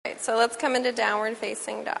So let's come into downward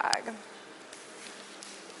facing dog.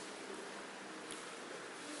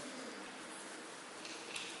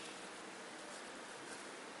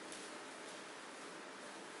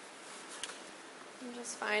 And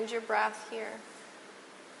just find your breath here.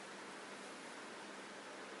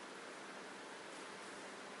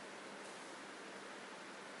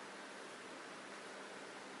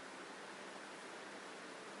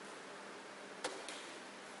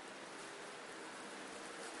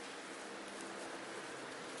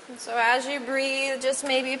 So as you breathe, just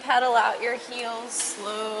maybe pedal out your heels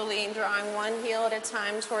slowly, drawing one heel at a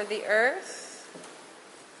time toward the earth.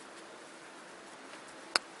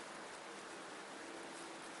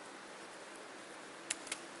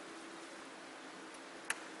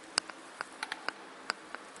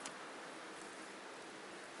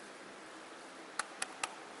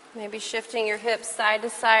 Maybe shifting your hips side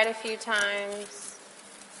to side a few times.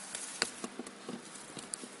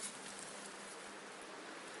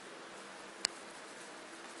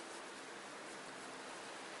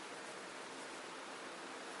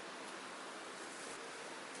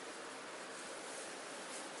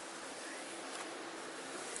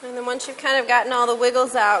 And then once you've kind of gotten all the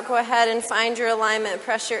wiggles out, go ahead and find your alignment.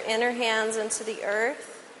 Press your inner hands into the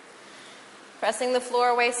earth, pressing the floor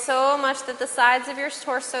away so much that the sides of your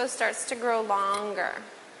torso starts to grow longer.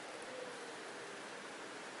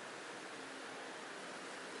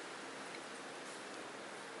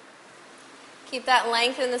 Keep that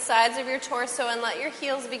length in the sides of your torso and let your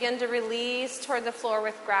heels begin to release toward the floor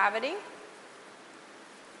with gravity.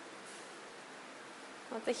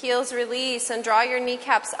 Let the heels release and draw your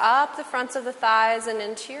kneecaps up the fronts of the thighs and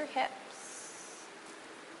into your hips.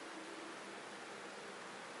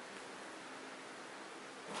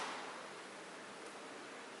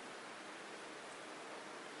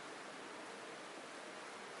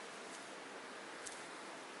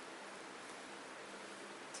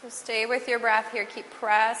 So stay with your breath here. Keep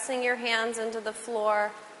pressing your hands into the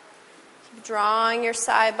floor. Drawing your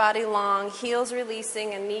side body long, heels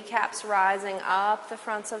releasing and kneecaps rising up the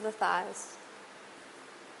fronts of the thighs.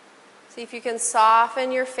 See if you can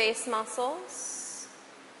soften your face muscles.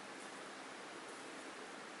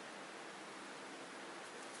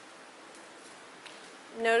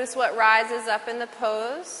 Notice what rises up in the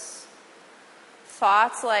pose.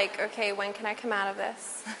 Thoughts like, okay, when can I come out of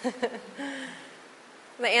this?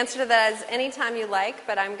 The answer to that is anytime you like,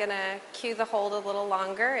 but I'm going to cue the hold a little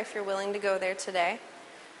longer if you're willing to go there today.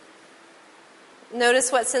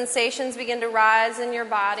 Notice what sensations begin to rise in your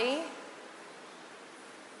body.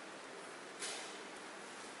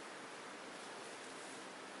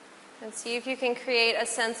 And see if you can create a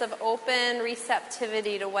sense of open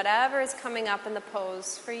receptivity to whatever is coming up in the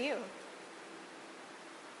pose for you.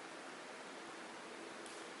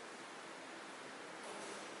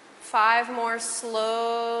 Five more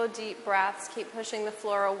slow, deep breaths. Keep pushing the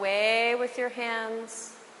floor away with your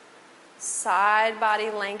hands. Side body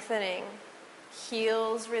lengthening.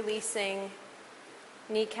 Heels releasing.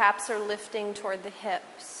 Kneecaps are lifting toward the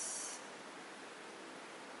hips.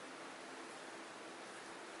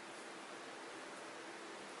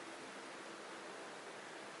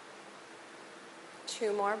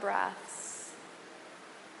 Two more breaths.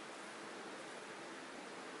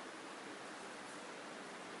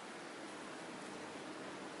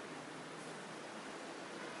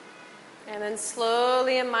 And then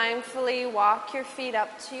slowly and mindfully walk your feet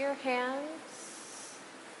up to your hands.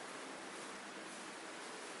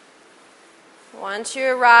 Once you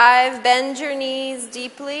arrive, bend your knees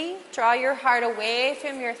deeply. Draw your heart away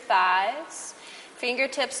from your thighs.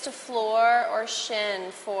 Fingertips to floor or shin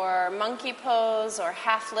for monkey pose or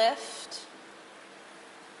half lift.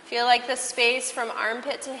 Feel like the space from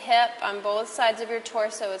armpit to hip on both sides of your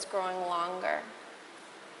torso is growing longer.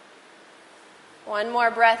 One more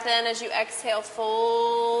breath in. As you exhale,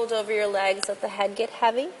 fold over your legs, let the head get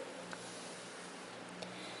heavy.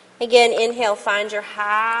 Again, inhale, find your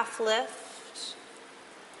half lift.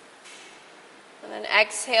 And then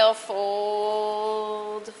exhale,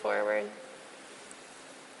 fold forward.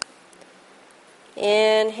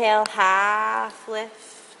 Inhale, half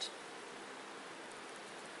lift.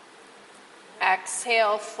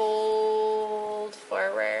 Exhale, fold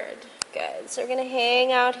forward. Good. So we're going to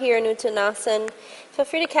hang out here in Uttanasana. Feel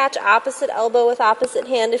free to catch opposite elbow with opposite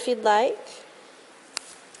hand if you'd like.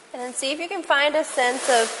 And then see if you can find a sense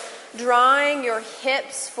of drawing your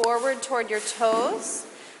hips forward toward your toes.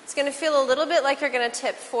 It's going to feel a little bit like you're going to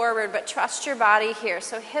tip forward, but trust your body here.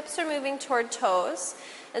 So hips are moving toward toes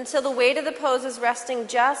until the weight of the pose is resting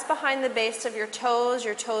just behind the base of your toes.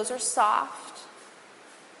 Your toes are soft.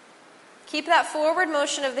 Keep that forward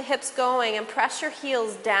motion of the hips going and press your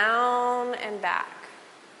heels down and back.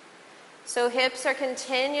 So hips are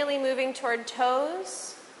continually moving toward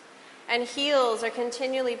toes and heels are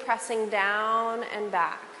continually pressing down and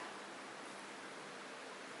back.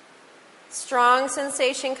 Strong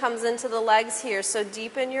sensation comes into the legs here, so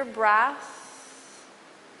deepen your breath,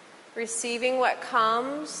 receiving what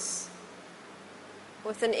comes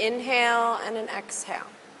with an inhale and an exhale.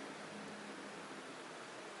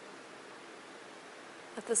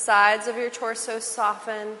 Let the sides of your torso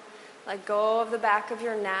soften. Let go of the back of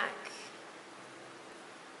your neck.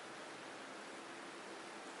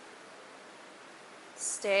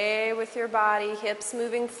 Stay with your body, hips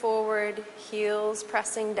moving forward, heels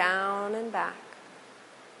pressing down and back.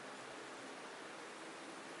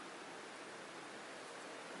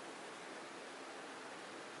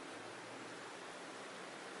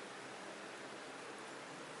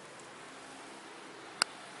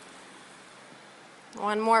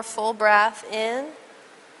 One more full breath in.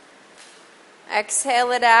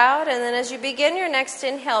 Exhale it out, and then as you begin your next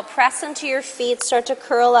inhale, press into your feet, start to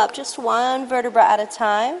curl up just one vertebra at a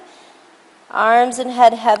time. Arms and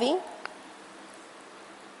head heavy.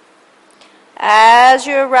 As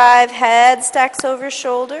you arrive, head stacks over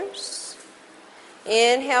shoulders.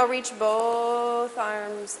 Inhale, reach both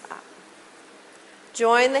arms up.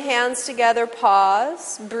 Join the hands together,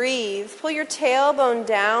 pause, breathe. Pull your tailbone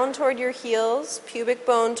down toward your heels, pubic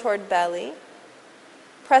bone toward belly.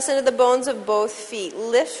 Press into the bones of both feet.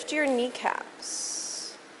 Lift your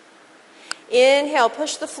kneecaps. Inhale,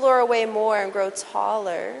 push the floor away more and grow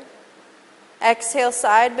taller. Exhale,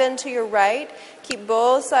 side bend to your right. Keep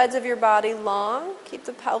both sides of your body long. Keep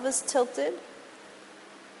the pelvis tilted.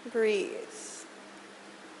 Breathe.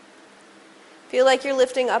 Feel like you're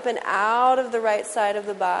lifting up and out of the right side of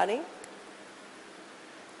the body.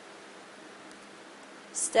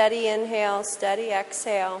 Steady inhale, steady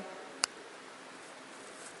exhale.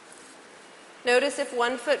 Notice if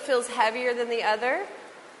one foot feels heavier than the other,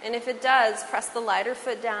 and if it does, press the lighter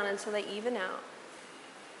foot down until they even out.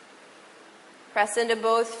 Press into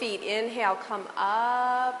both feet. Inhale, come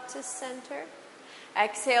up to center.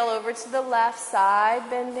 Exhale over to the left side,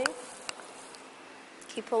 bending.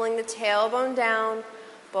 Keep pulling the tailbone down,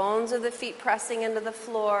 bones of the feet pressing into the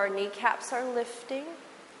floor, kneecaps are lifting.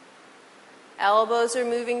 Elbows are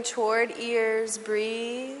moving toward ears.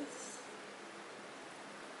 Breathe.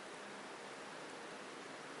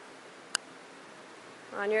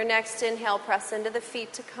 On your next inhale, press into the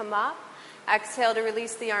feet to come up. Exhale to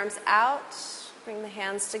release the arms out. Bring the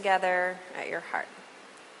hands together at your heart.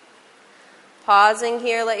 Pausing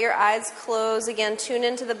here, let your eyes close. Again, tune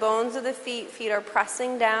into the bones of the feet. Feet are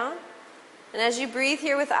pressing down. And as you breathe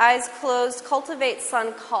here with eyes closed, cultivate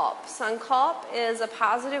Sankalp. Sankalp is a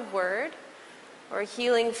positive word or a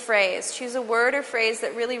healing phrase. Choose a word or phrase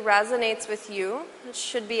that really resonates with you. It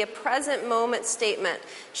should be a present moment statement.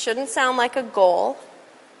 It shouldn't sound like a goal.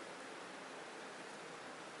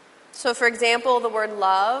 So, for example, the word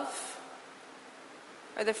love,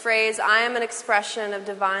 or the phrase, I am an expression of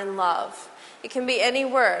divine love. It can be any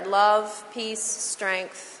word: love, peace,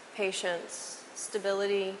 strength, patience,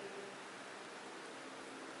 stability.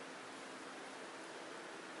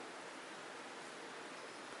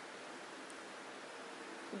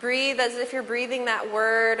 Breathe as if you're breathing that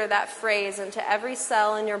word or that phrase into every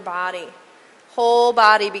cell in your body. Whole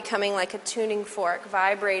body becoming like a tuning fork,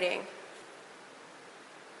 vibrating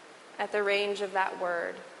at the range of that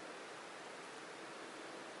word.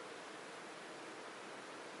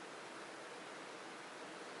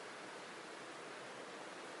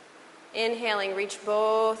 Inhaling, reach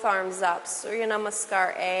both arms up. Surya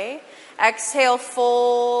Namaskar A. Exhale,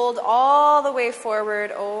 fold all the way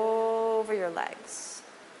forward over your legs.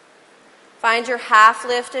 Find your half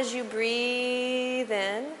lift as you breathe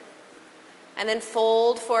in, and then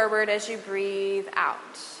fold forward as you breathe out.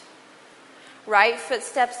 Right foot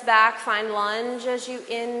steps back, find lunge as you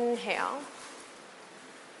inhale.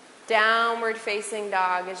 Downward facing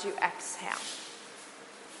dog as you exhale.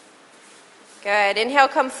 Good. Inhale,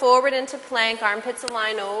 come forward into plank, armpits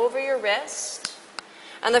align over your wrist.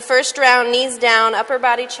 On the first round, knees down, upper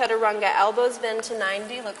body chaturanga, elbows bend to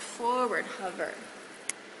 90, look forward, hover.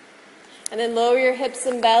 And then lower your hips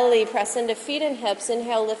and belly, press into feet and hips.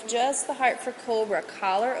 Inhale, lift just the heart for cobra,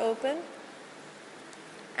 collar open.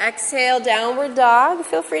 Exhale, downward dog.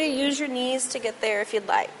 Feel free to use your knees to get there if you'd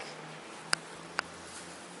like.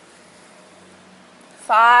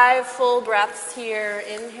 5 full breaths here,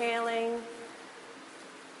 inhaling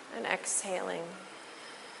and exhaling.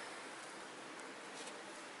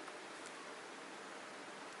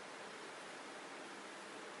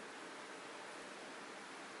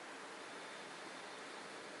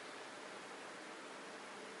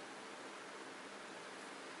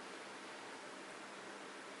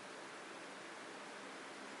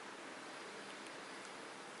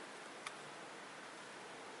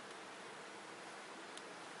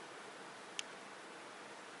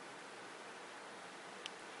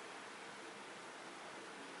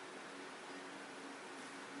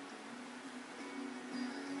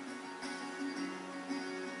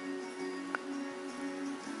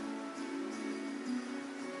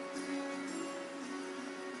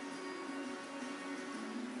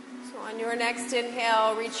 On your next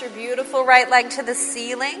inhale, reach your beautiful right leg to the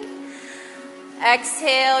ceiling.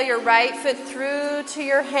 Exhale your right foot through to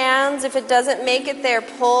your hands. If it doesn't make it there,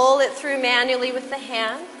 pull it through manually with the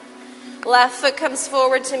hand. Left foot comes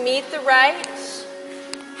forward to meet the right.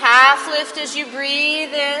 Half lift as you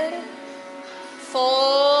breathe in.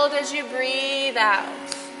 Fold as you breathe out.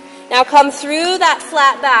 Now come through that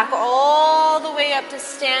flat back all the way up to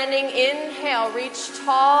standing. Inhale, reach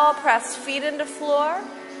tall, press feet into floor.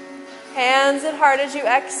 Hands at heart as you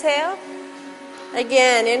exhale.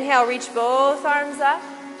 Again, inhale, reach both arms up.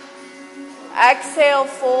 Exhale,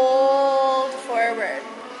 fold forward.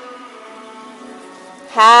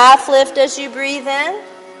 Half lift as you breathe in.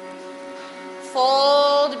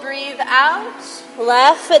 Fold, breathe out.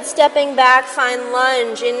 Left foot stepping back, find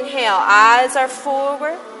lunge. Inhale, eyes are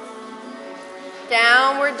forward.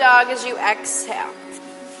 Downward dog as you exhale.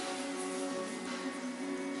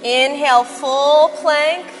 Inhale, full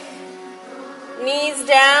plank. Knees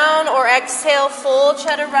down, or exhale, full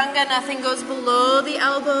chaturanga. Nothing goes below the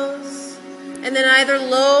elbows. And then either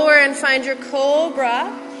lower and find your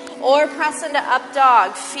cobra, or press into up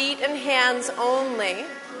dog, feet and hands only.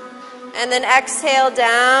 And then exhale,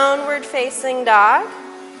 downward facing dog.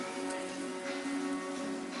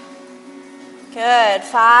 Good.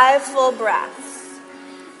 5 full breaths.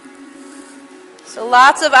 So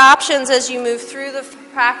lots of options as you move through the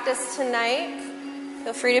practice tonight.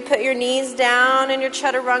 Feel free to put your knees down in your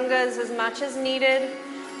chaturangas as much as needed.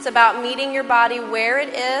 It's about meeting your body where it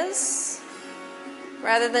is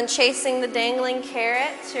rather than chasing the dangling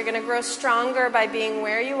carrots. You're going to grow stronger by being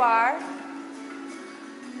where you are.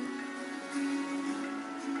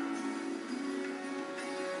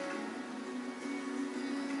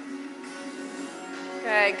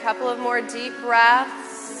 Good. Couple of more deep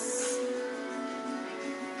breaths.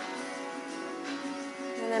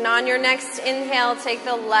 And then on your next inhale, take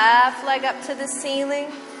the left leg up to the ceiling.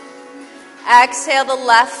 Exhale the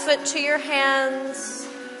left foot to your hands.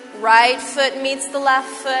 Right foot meets the left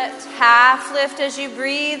foot. Half lift as you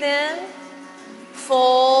breathe in.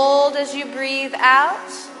 Fold as you breathe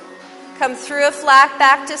out. Come through a flat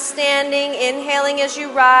back to standing. Inhaling as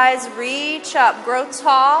you rise. Reach up. Grow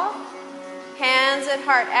tall. Hands at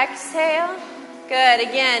heart. Exhale. Good.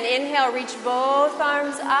 Again, inhale. Reach both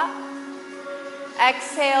arms up.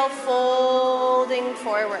 Exhale, folding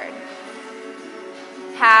forward.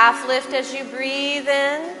 Half lift as you breathe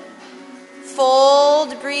in.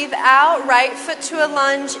 Fold, breathe out. Right foot to a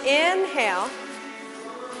lunge. Inhale.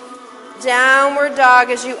 Downward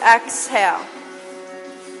dog as you exhale.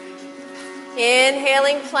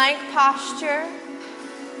 Inhaling plank posture.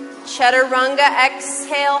 Chaturanga,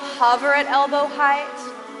 exhale, hover at elbow height.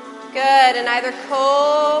 Good, and either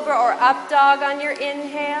cobra or up dog on your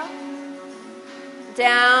inhale.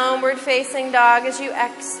 Downward facing dog as you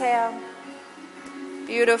exhale.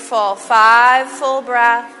 Beautiful. 5 full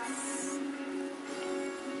breaths.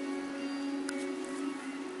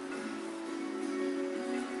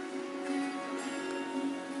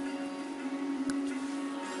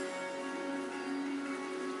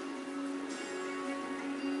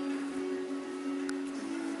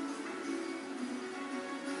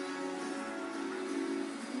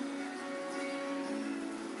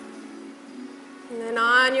 And then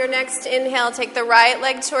on your next inhale, take the right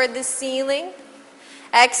leg toward the ceiling.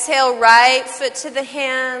 Exhale, right foot to the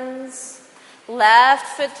hands. Left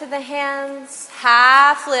foot to the hands.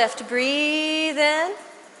 Half lift. Breathe in.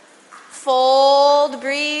 Fold.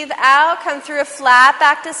 Breathe out. Come through a flat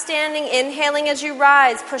back to standing. Inhaling as you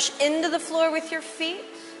rise. Push into the floor with your feet.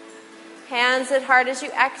 Hands at heart as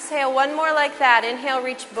you exhale. One more like that. Inhale,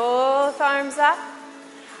 reach both arms up.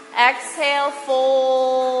 Exhale,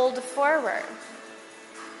 fold forward.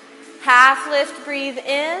 Half lift, breathe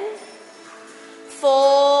in.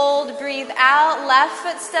 Fold, breathe out. Left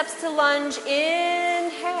foot steps to lunge.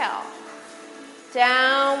 Inhale.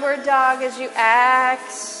 Downward dog as you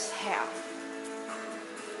exhale.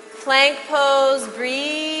 Plank pose,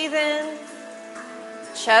 breathe in.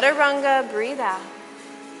 Chaturanga, breathe out.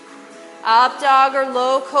 Up dog or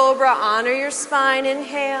low cobra, honor your spine.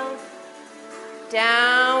 Inhale.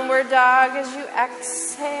 Downward dog as you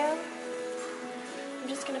exhale. I'm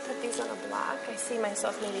just going to put these on a block. I see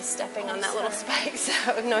myself maybe stepping on that little spike,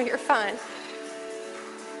 so no, you're fine.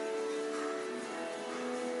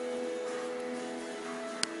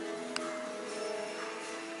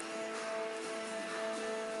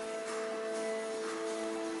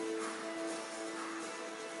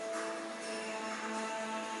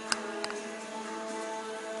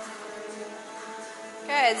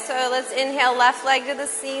 Good, so let's inhale left leg to the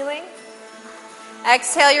ceiling.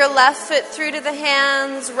 Exhale your left foot through to the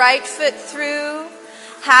hands, right foot through.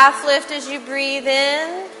 Half lift as you breathe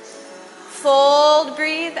in. Fold,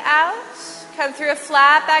 breathe out. Come through a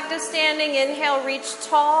flat back to standing. Inhale, reach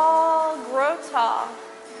tall, grow tall.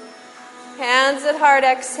 Hands at heart,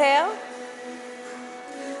 exhale.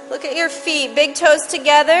 Look at your feet, big toes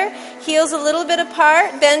together, heels a little bit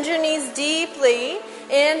apart. Bend your knees deeply.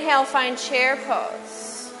 Inhale, find chair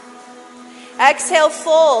pose. Exhale,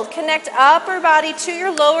 fold. Connect upper body to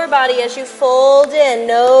your lower body as you fold in,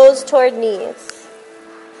 nose toward knees.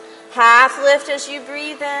 Half lift as you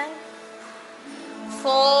breathe in.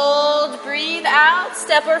 Fold, breathe out.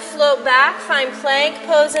 Step or float back. Find plank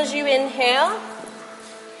pose as you inhale.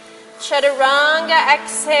 Chaturanga,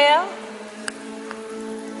 exhale.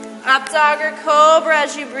 Up dog or cobra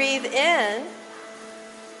as you breathe in.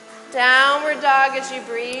 Downward dog as you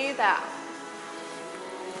breathe out.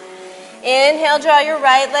 Inhale, draw your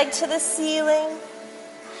right leg to the ceiling.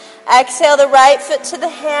 Exhale, the right foot to the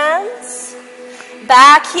hands.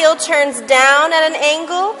 Back heel turns down at an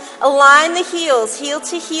angle. Align the heels, heel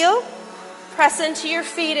to heel. Press into your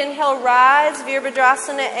feet. Inhale, rise,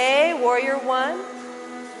 Virabhadrasana A, warrior one.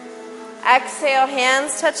 Exhale,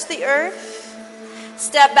 hands touch the earth.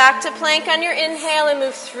 Step back to plank on your inhale and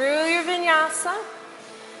move through your vinyasa.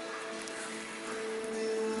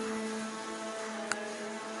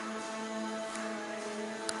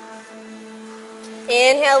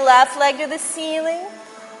 Inhale, left leg to the ceiling.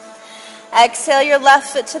 Exhale, your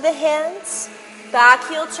left foot to the hands. Back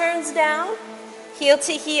heel turns down. Heel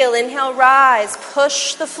to heel. Inhale, rise.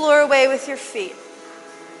 Push the floor away with your feet.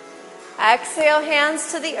 Exhale,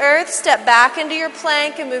 hands to the earth. Step back into your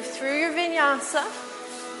plank and move through your vinyasa.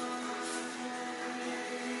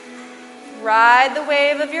 Ride the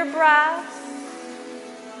wave of your breath.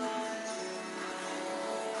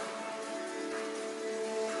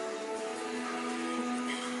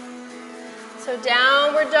 So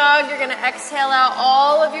downward dog, you're going to exhale out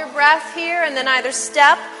all of your breath here and then either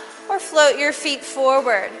step or float your feet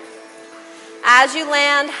forward. As you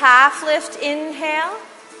land, half lift, inhale.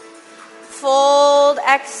 Fold,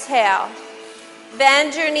 exhale.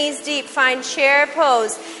 Bend your knees deep, find chair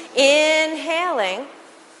pose. Inhaling.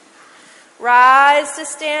 Rise to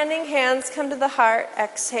standing, hands come to the heart,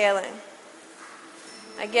 exhaling.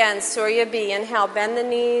 Again, Surya B. Inhale, bend the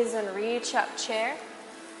knees and reach up, chair.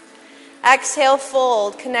 Exhale,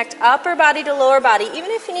 fold. Connect upper body to lower body,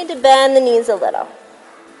 even if you need to bend the knees a little.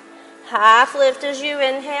 Half lift as you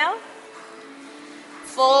inhale.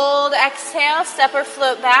 Fold, exhale, step or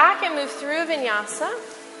float back and move through vinyasa.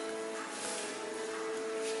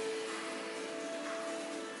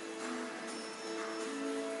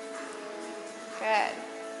 Good.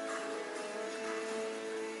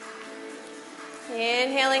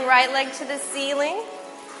 Inhaling, right leg to the ceiling.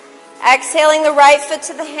 Exhaling, the right foot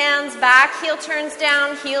to the hands. Back heel turns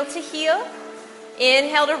down, heel to heel.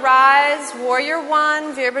 Inhale to rise, warrior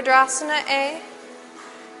one, Virabhadrasana A.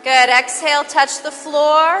 Good. Exhale, touch the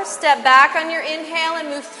floor. Step back on your inhale and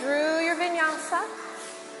move through your vinyasa.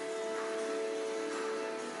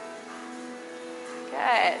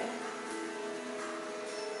 Good.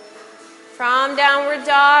 From downward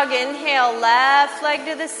dog, inhale, left leg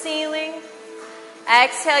to the ceiling.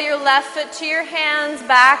 Exhale, your left foot to your hands.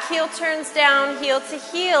 Back heel turns down, heel to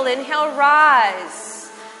heel. Inhale, rise.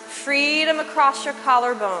 Freedom across your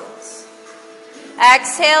collarbones.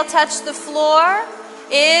 Exhale, touch the floor.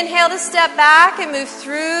 Inhale to step back and move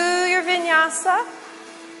through your vinyasa.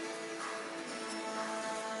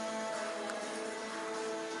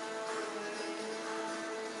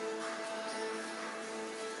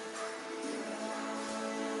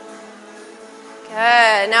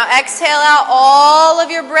 Good. Now exhale out all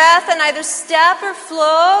of your breath and either step or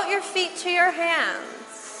float your feet to your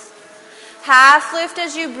hands. Half lift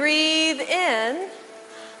as you breathe in.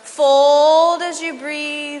 Fold as you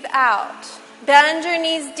breathe out. Bend your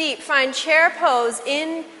knees deep. Find chair pose.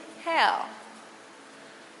 Inhale.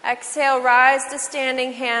 Exhale, rise to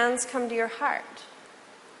standing. Hands come to your heart.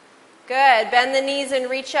 Good. Bend the knees and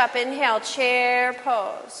reach up. Inhale, chair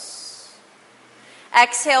pose.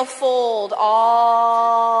 Exhale, fold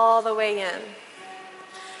all the way in.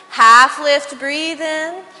 Half lift, breathe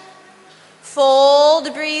in.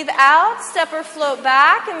 Fold, breathe out. Step or float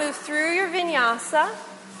back and move through your vinyasa.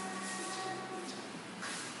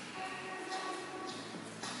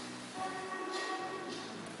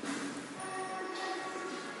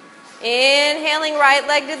 Inhaling, right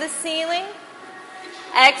leg to the ceiling.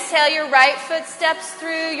 Exhale, your right foot steps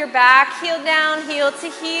through, your back heel down, heel to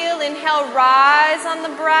heel. Inhale, rise on the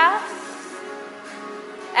breath.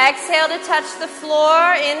 Exhale to touch the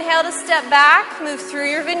floor. Inhale to step back, move through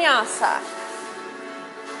your vinyasa.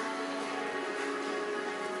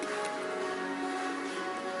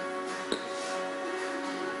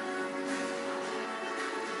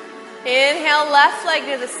 Inhale, left leg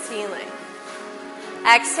to the ceiling.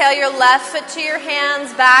 Exhale your left foot to your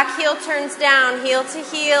hands, back heel turns down, heel to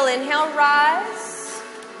heel. Inhale, rise.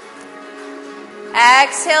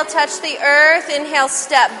 Exhale, touch the earth. Inhale,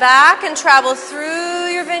 step back and travel through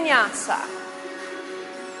your vinyasa.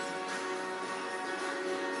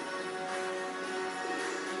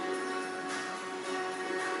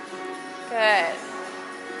 Good.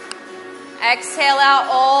 Exhale out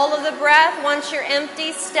all of the breath. Once you're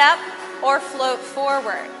empty, step or float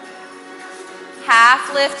forward.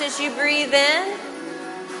 Half lift as you breathe in.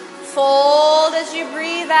 Fold as you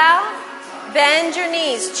breathe out. Bend your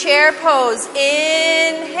knees. Chair pose.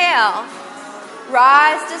 Inhale.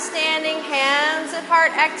 Rise to standing. Hands at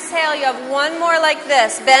heart. Exhale. You have one more like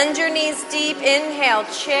this. Bend your knees deep. Inhale.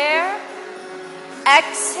 Chair.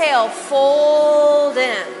 Exhale. Fold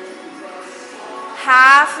in.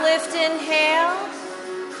 Half lift. Inhale.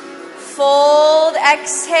 Fold,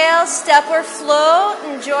 exhale, step or float.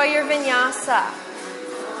 Enjoy your vinyasa.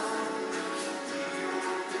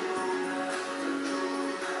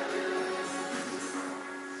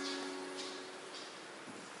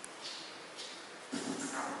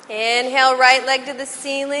 Inhale, right leg to the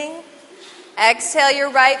ceiling. Exhale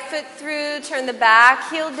your right foot through. Turn the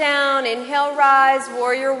back heel down. Inhale, rise,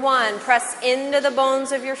 warrior one. Press into the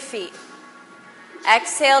bones of your feet.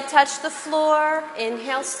 Exhale, touch the floor.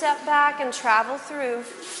 Inhale, step back and travel through.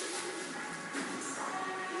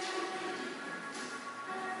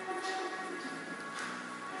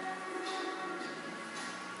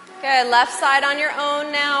 Good. Left side on your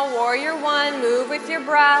own now. Warrior one. Move with your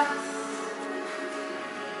breath.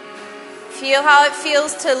 Feel how it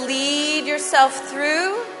feels to lead yourself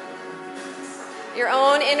through. Your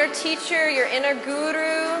own inner teacher, your inner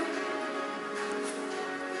guru.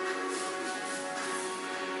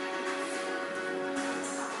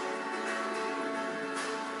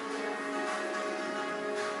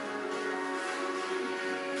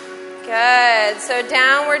 Good. So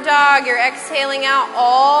downward dog, you're exhaling out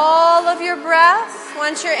all of your breath.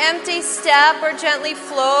 Once you're empty, step or gently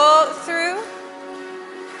float through.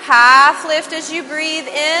 Half lift as you breathe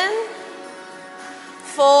in.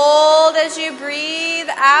 Fold as you breathe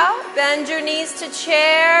out. Bend your knees to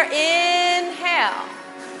chair. Inhale.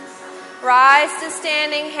 Rise to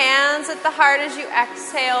standing, hands at the heart as you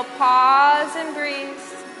exhale. Pause and breathe.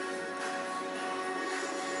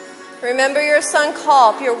 Remember your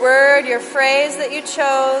sankalp, your word, your phrase that you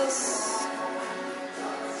chose.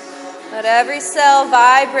 Let every cell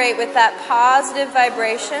vibrate with that positive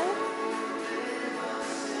vibration.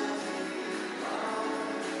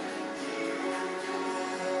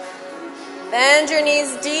 Bend your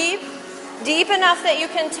knees deep, deep enough that you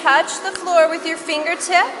can touch the floor with your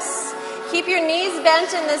fingertips. Keep your knees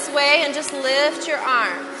bent in this way and just lift your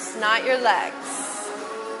arms, not your legs.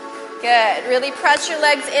 Good. Really press your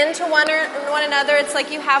legs into one another. It's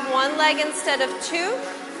like you have one leg instead of two.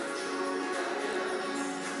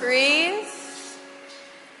 Breathe.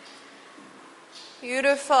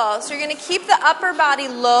 Beautiful. So you're going to keep the upper body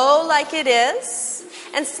low like it is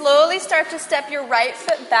and slowly start to step your right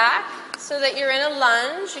foot back so that you're in a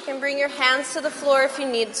lunge. You can bring your hands to the floor if you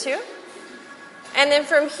need to. And then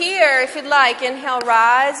from here, if you'd like, inhale,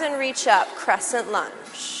 rise and reach up, crescent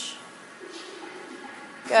lunge.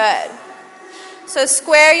 Good. So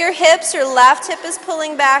square your hips. Your left hip is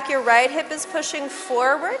pulling back. Your right hip is pushing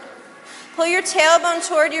forward. Pull your tailbone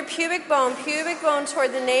toward your pubic bone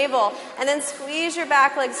toward the navel, and then squeeze your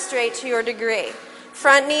back leg straight to your degree.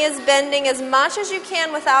 Front knee is bending as much as you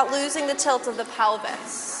can without losing the tilt of the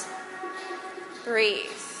pelvis. Breathe.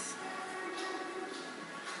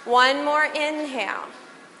 One more inhale.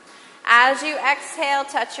 As you exhale,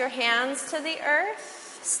 touch your hands to the earth.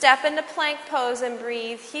 Step into plank pose and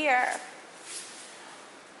breathe here.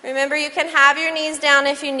 Remember, you can have your knees down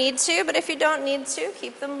if you need to, but if you don't need to,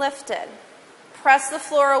 keep them lifted. Press the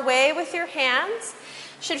floor away with your hands.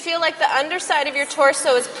 Should feel like the underside of your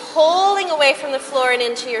torso is pulling away from the floor and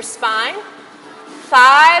into your spine.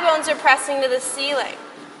 Thigh bones are pressing to the ceiling.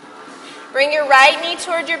 Bring your right knee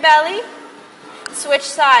toward your belly. Switch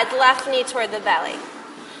sides, left knee toward the belly.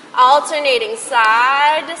 Alternating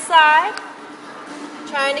side to side.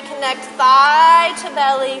 Trying to connect thigh to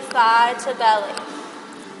belly, thigh to belly.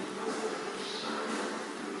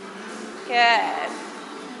 Good.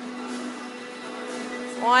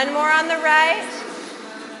 One more on the right.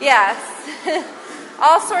 Yes.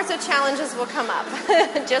 All sorts of challenges will come up.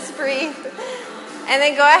 Just breathe. And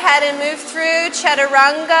then go ahead and move through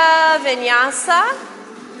Chaturanga Vinyasa.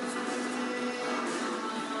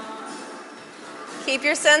 Keep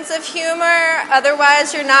your sense of humor,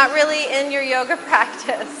 otherwise you're not really in your yoga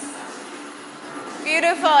practice.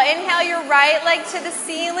 Beautiful. Inhale your right leg to the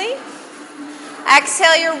ceiling.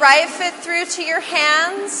 Exhale your right foot through to your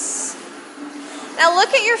hands. Now look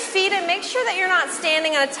at your feet and make sure that you're not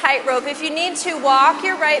standing on a tightrope. If you need to, walk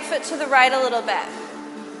your right foot to the right a little bit.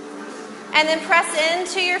 And then press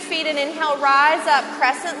into your feet and inhale, rise up,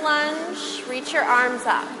 crescent lunge, reach your arms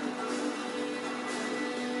up.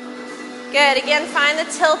 Good. Again, find the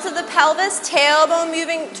tilt of the pelvis, tailbone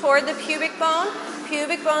moving toward the pubic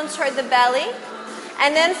bone toward the belly.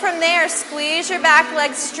 And then from there, squeeze your back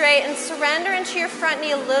leg straight and surrender into your front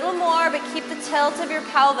knee a little more, but keep the tilt of your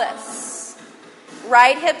pelvis.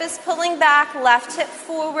 Right hip is pulling back, left hip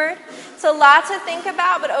forward. It's a lot to think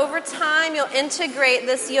about, but over time you'll integrate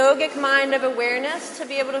this yogic mind of awareness to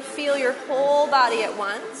be able to feel your whole body at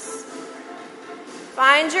once.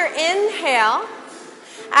 Find your inhale.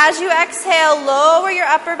 As you exhale, lower your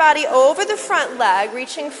upper body over the front leg,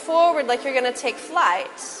 reaching forward like you're going to take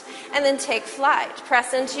flight. And then take flight.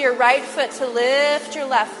 Press into your right foot to lift your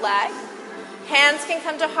left leg. Hands can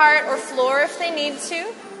come to heart or floor if they need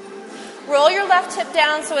to. Roll your left hip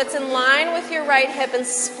down so it's in line with your right hip and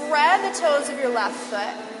spread the toes of your left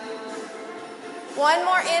foot. One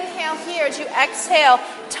more inhale here. As you exhale,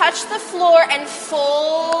 touch the floor and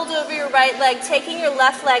fold over your right leg, taking your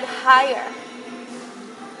left leg higher.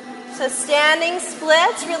 So standing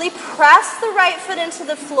splits, really press the right foot into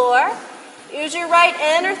the floor. Use your right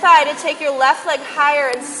inner thigh to take your left leg higher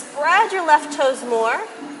and spread your left toes more.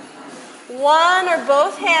 One or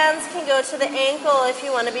both hands can go to the ankle if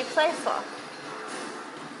you want to be playful.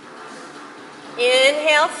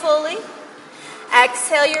 Inhale fully.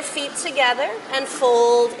 Exhale your feet together and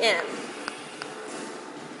fold in.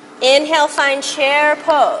 Inhale, find chair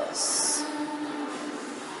pose.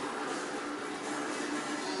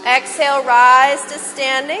 Exhale, rise to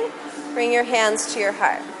standing. Bring your hands to your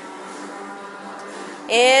heart.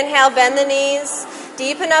 Inhale, bend the knees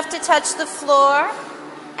deep enough to touch the floor,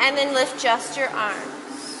 and then lift just your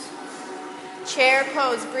arms. Chair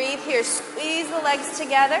pose, breathe here, squeeze the legs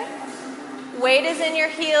together. Weight is in your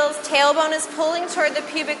heels, tailbone is pulling toward the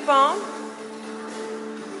pubic bone.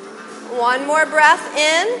 One more breath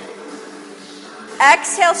in.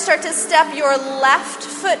 Exhale, start to step your left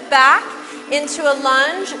foot back into a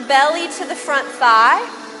lunge, belly to the front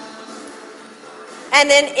thigh. And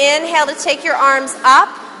then inhale to take your arms up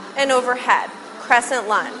and overhead. Crescent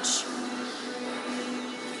lunge.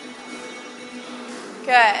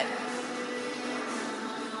 Good.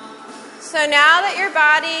 So now that your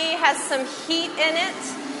body has some heat in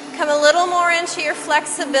it, come a little more into your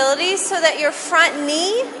flexibility so that your front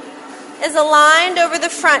knee is aligned over the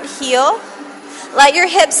front heel. Let your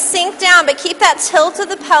hips sink down, but keep that tilt of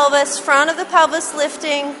the pelvis, front of the pelvis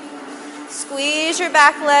lifting. Squeeze your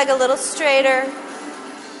back leg a little straighter.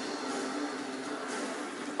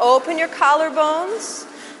 Open your collarbones.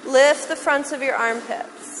 Lift the fronts of your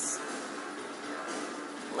armpits.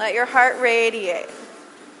 Let your heart radiate.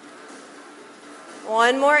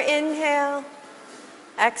 One more inhale.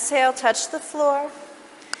 Exhale, touch the floor.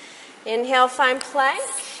 Inhale, find plank.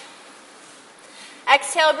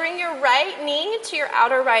 Exhale, bring your right knee to your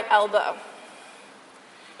outer right elbow.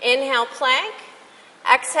 Inhale, plank.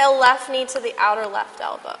 Exhale, left knee to the outer left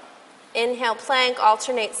elbow. Inhale, plank.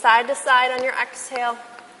 Alternate side to side on your exhale.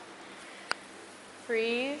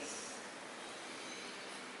 Breathe.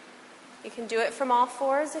 You can do it from all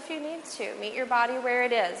fours if you need to. Meet your body where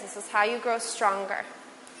it is. This is how you grow stronger.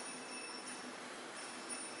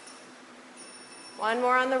 One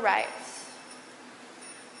more on the right.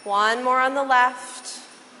 One more on the left.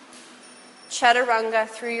 Chaturanga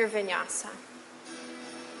through your vinyasa.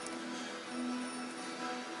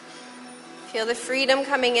 Feel the freedom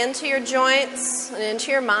coming into your joints and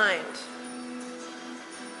into your mind.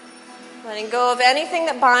 Letting go of anything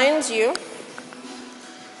that binds you.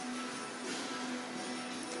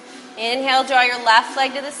 Inhale, draw your left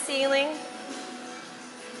leg to the ceiling.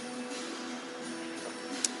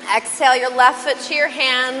 Exhale, your left foot to your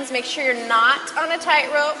hands. Make sure you're not on a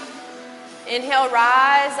tightrope. Inhale,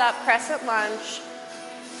 rise up, crescent lunge.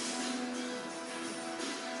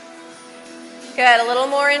 Good, a little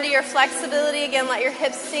more into your flexibility. Again, let your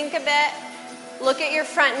hips sink a bit. Look at your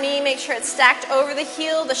front knee, make sure it's stacked over the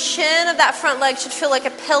heel. The shin of that front leg should feel like a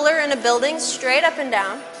pillar in a building, straight up and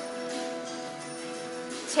down.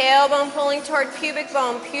 Tailbone pulling toward pubic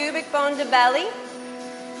bone to belly.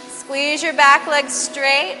 Squeeze your back leg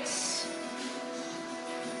straight.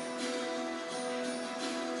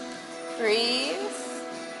 Breathe.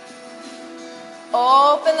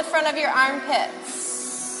 Open the front of your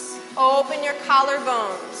armpits. Open your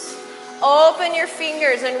collarbones. Open your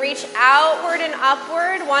fingers and reach outward and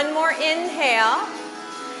upward. One more inhale.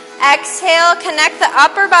 Exhale, connect the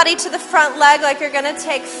upper body to the front leg like you're going to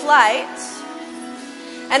take flight.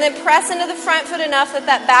 And then press into the front foot enough that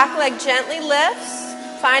that back leg gently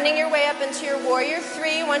lifts, finding your way up into your warrior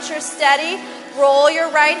three. Once you're steady, roll your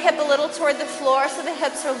right hip a little toward the floor so the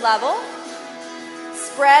hips are level.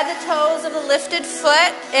 Spread the toes of the lifted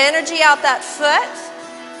foot, energy out that foot.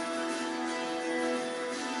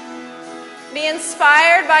 Be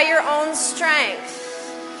inspired by your own strength.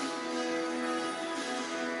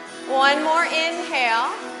 One more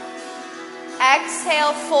inhale.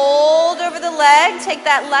 Exhale, fold over the leg. Take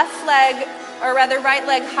that left leg, or rather right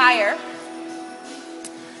leg higher.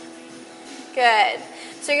 Good.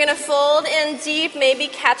 So you're going to fold in deep, maybe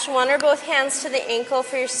catch one or both hands to the ankle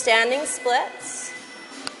for your standing splits.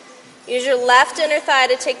 Use your left inner thigh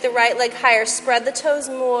to take the right leg higher. Spread the toes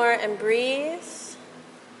more and breathe.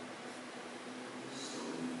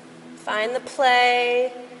 Find the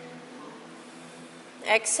play.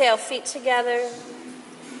 Exhale, feet together.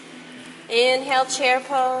 Inhale, chair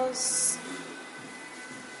pose.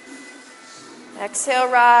 Exhale,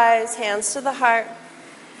 rise, hands to the heart.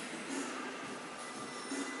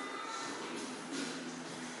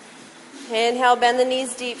 Inhale, bend the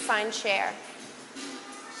knees deep, find chair.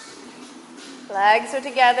 Legs are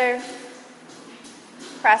together.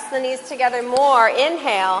 Press the knees together more.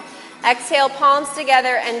 Inhale. Exhale, palms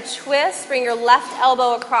together and twist. Bring your left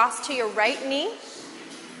elbow across to your right knee.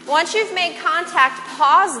 Once you've made contact,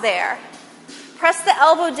 pause there. Press the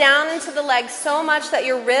elbow down into the leg so much that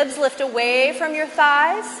your ribs lift away from your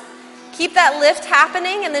thighs. Keep that lift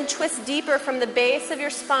happening and then twist deeper from the base of your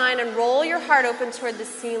spine and roll your heart open toward the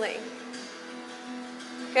ceiling.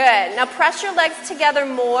 Good. Now press your legs together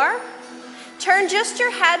more. Turn just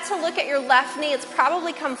your head to look at your left knee. It's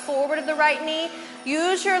probably come forward of the right knee.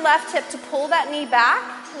 Use your left hip to pull that knee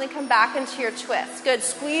back and then come back into your twist. Good.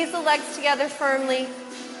 Squeeze the legs together firmly.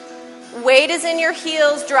 Weight is in your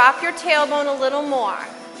heels. Drop your tailbone a little more.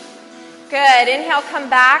 Good. Inhale, come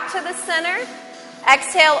back to the center.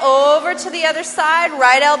 Exhale, over to the other side.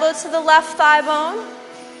 Right elbow to the left thigh bone.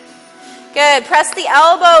 Good. Press the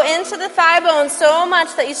elbow into the thigh bone so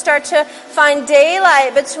much that you start to find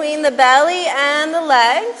daylight between the belly and the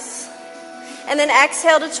legs. And then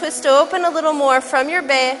exhale to twist open a little more from your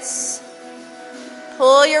base.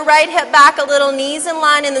 Pull your right hip back a little, knees in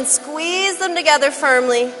line, and then squeeze them together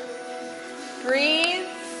firmly. Breathe,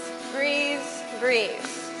 breathe, breathe.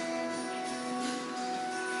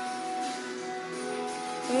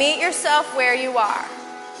 Meet yourself where you are.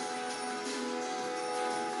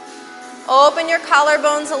 Open your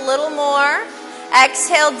collarbones a little more.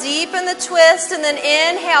 Exhale, deepen the twist, and then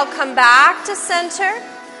inhale, come back to center.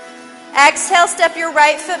 Exhale, step your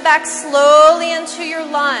right foot back slowly into your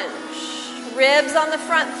lunge. Ribs on the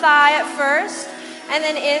front thigh at first, and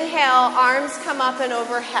then inhale, arms come up and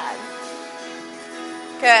overhead.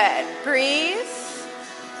 Good. Breathe.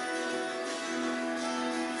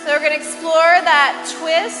 So we're going to explore that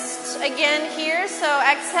twist again here. So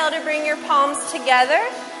exhale to bring your palms together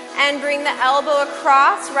and bring the elbow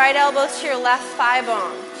across, right elbow to your left thigh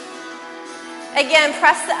bone. Again,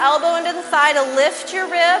 press the elbow into the thigh to lift your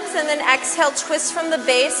ribs, and then exhale, twist from the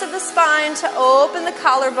base of the spine to open the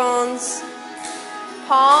collarbones.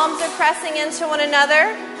 Palms are pressing into one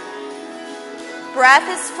another. Breath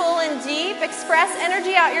is full and deep. Express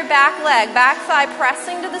energy out your back leg. Back thigh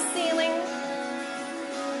pressing to the ceiling.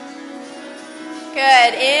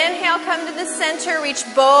 Good. Inhale, come to the center. Reach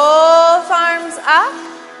both arms up.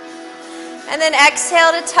 And then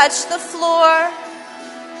exhale to touch the floor.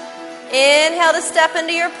 Inhale to step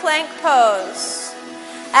into your plank pose.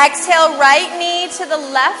 Exhale, right knee to the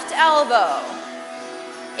left elbow.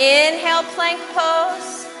 Inhale, plank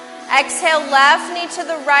pose. Exhale, left knee to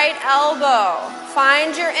the right elbow.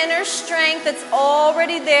 Find your inner strength that's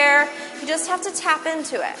already there. You just have to tap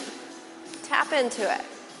into it. Tap into it.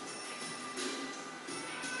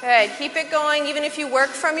 Good. Keep it going even if you work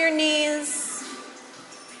from your knees.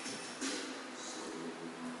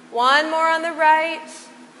 One more on the right.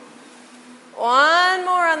 One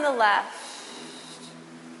more on the left.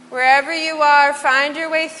 Wherever you are, find your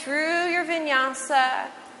way through your vinyasa.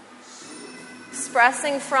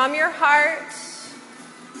 Expressing from your heart.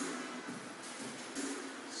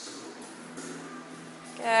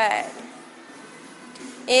 Good.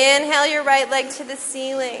 Inhale your right leg to the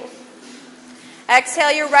ceiling.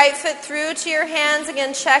 Exhale your right foot through to your hands.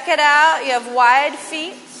 Again, check it out. You have wide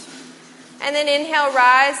feet. And then inhale,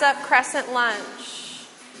 rise up, crescent lunge.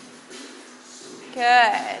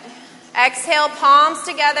 Good. Exhale, palms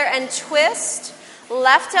together and twist.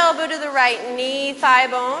 Left elbow to the right knee, thigh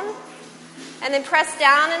bone. And then press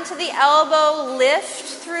down into the elbow, lift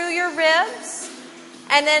through your ribs.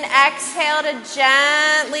 And then exhale to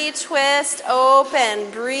gently twist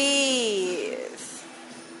open. Breathe.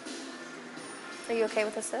 Are you okay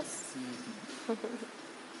with this?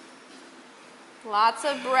 Lots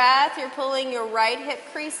of breath. You're pulling your right hip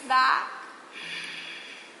crease back.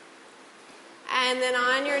 And then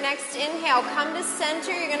on your next inhale, come to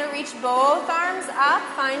center. You're going to reach both arms up.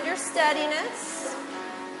 Find your steadiness.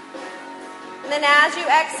 And then as you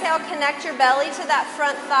exhale, connect your belly to that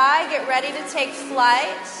front thigh. Get ready to take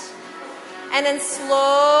flight. And then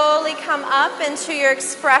slowly come up into your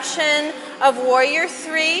expression of Warrior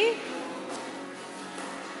 3.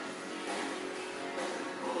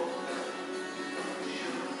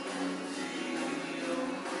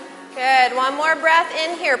 Good. One more breath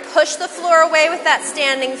in here. Push the floor away with that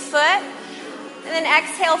standing foot. And then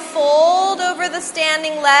exhale, fold over the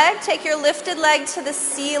standing leg. Take your lifted leg to the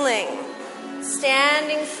ceiling.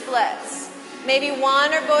 Standing splits. Maybe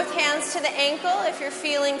one or both hands to the ankle. If you're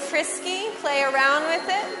feeling frisky, play around with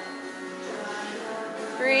it.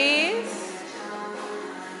 Breathe.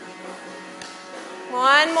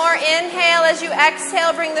 One more inhale. As you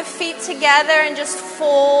exhale, bring the feet together and just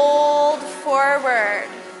fold forward.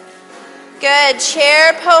 Good.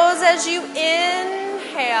 Chair pose as you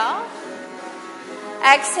inhale.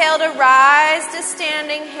 Exhale to rise to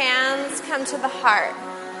standing. Hands come to the heart.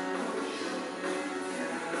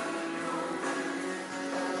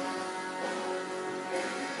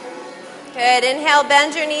 Good. Inhale,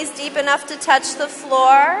 bend your knees deep enough to touch the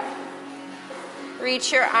floor.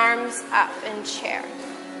 Reach your arms up in chair.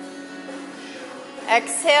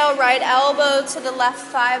 Exhale, right elbow to the left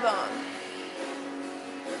thigh bone.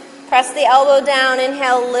 Press the elbow down.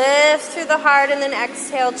 Inhale, lift through the heart, and then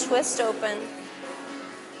exhale, twist open.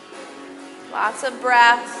 Lots of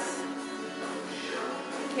breath.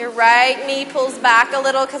 Your right knee pulls back a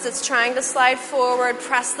little because it's trying to slide forward.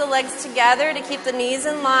 Press the legs together to keep the knees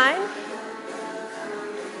in line.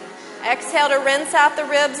 Exhale to rinse out the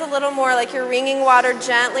ribs a little more, like you're wringing water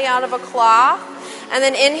gently out of a cloth. And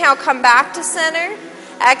then inhale, come back to center.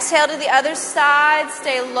 Exhale to the other side.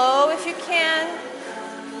 Stay low if you can.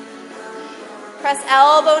 Press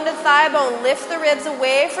elbow into thigh bone. Lift the ribs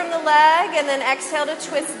away from the leg, and then exhale to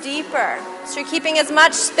twist deeper. So you're keeping as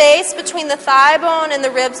much space between the thigh bone and the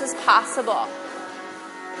ribs as possible.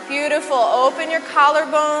 Beautiful. Open your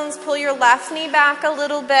collarbones. Pull your left knee back a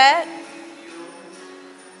little bit.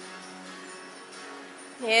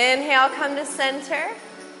 Inhale, come to center.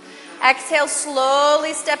 Exhale,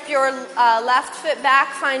 slowly step your left foot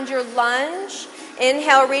back. Find your lunge.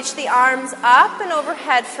 Inhale, reach the arms up and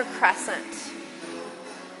overhead for crescent.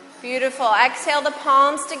 Beautiful. Exhale the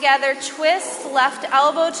palms together. Twist left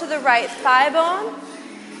elbow to the right thigh bone.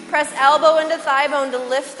 Press elbow into thigh bone to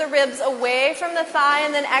lift the ribs away from the thigh,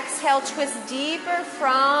 and then exhale, twist deeper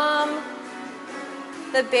from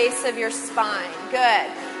the base of your spine.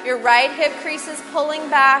 Good. Your right hip crease is pulling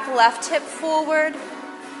back, left hip forward,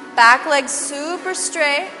 back leg super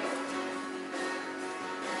straight.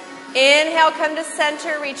 Inhale, come to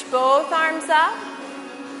center, reach both arms up.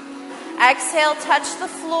 Exhale, touch the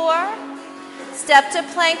floor. Step to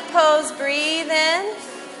plank pose, breathe in.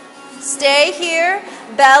 Stay here,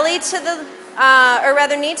 belly to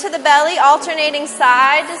the, knee to the belly, alternating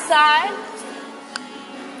side to side.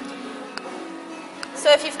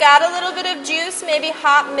 So if you've got a little bit of juice, maybe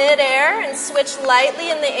hop mid-air and switch lightly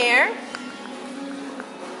in the air.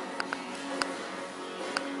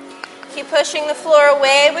 Keep pushing the floor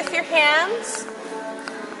away with your hands.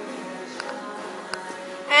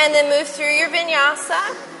 And then move through your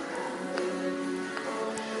vinyasa.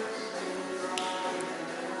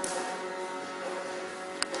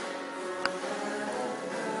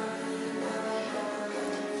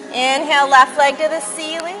 Inhale, left leg to the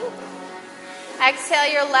ceiling.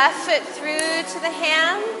 Exhale your left foot through to the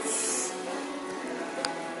hands.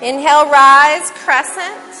 Inhale, rise,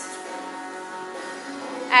 crescent.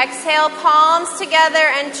 Exhale, palms together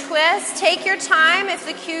and twist. Take your time. If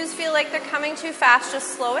the cues feel like they're coming too fast,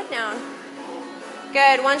 just slow it down.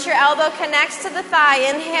 Good. Once your elbow connects to the thigh,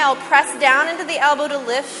 inhale, press down into the elbow to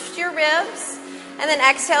lift your ribs, and then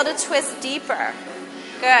exhale to twist deeper.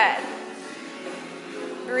 Good.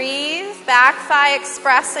 Breathe. Back thigh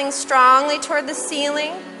expressing strongly toward the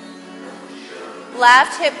ceiling.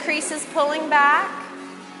 Left hip crease is pulling back.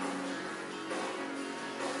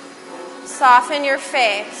 Soften your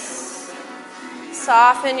face.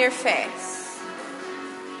 Soften your face.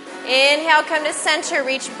 Inhale, come to center.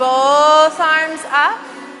 Reach both arms up.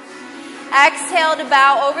 Exhale to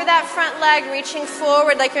bow over that front leg, reaching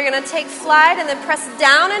forward like you're going to take flight, and then press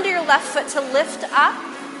down into your left foot to lift up.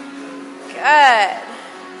 Good.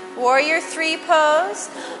 Warrior 3 pose.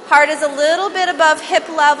 Heart is a little bit above hip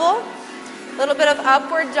level. A little bit of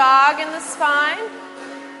upward dog in the spine.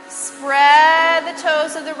 Spread the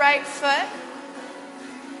toes of the right foot.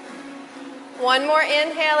 One more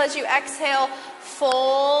inhale. As you exhale,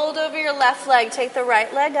 fold over your left leg. Take the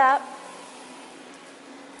right leg up.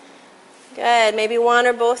 Good. Maybe one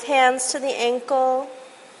or both hands to the ankle.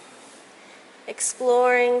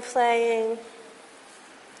 Exploring, playing.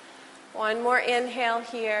 One more inhale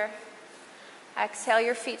here. Exhale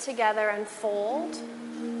your feet together and fold.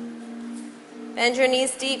 Bend your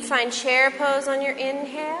knees deep. Find chair pose on your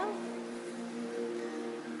inhale.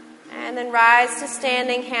 And then rise to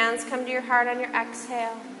standing. Hands come to your heart on your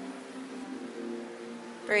exhale.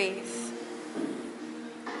 Breathe.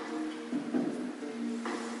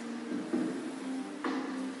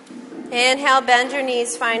 Inhale, bend your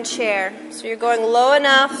knees, find chair. So you're going low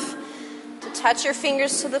enough to touch your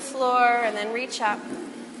fingers to the floor and then reach up.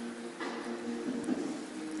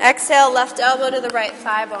 Exhale, left elbow to the right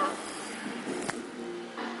thigh bone.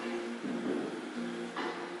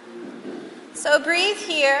 So breathe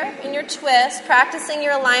here in your twist, practicing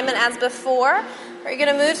your alignment as before. Or you're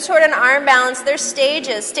going to move toward an arm balance. There's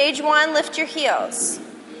stages. Stage 1, lift your heels.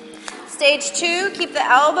 Stage 2, keep the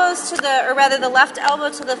elbows to the left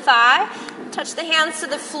elbow to the thigh. Touch the hands to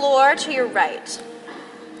the floor to your right.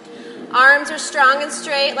 Arms are strong and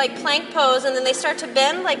straight like plank pose, and then they start to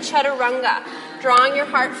bend like chaturanga, drawing your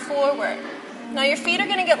heart forward. Now your feet are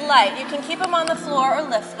going to get light. You can keep them on the floor or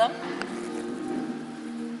lift them.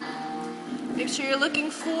 Make sure you're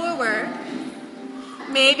looking forward.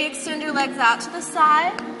 Maybe extend your legs out to the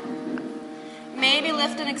side. Maybe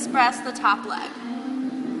lift and express the top leg.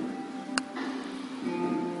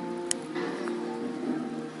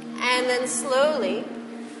 And then slowly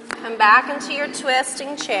come back into your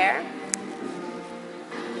twisting chair.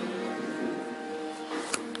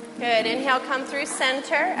 Good. Inhale, come through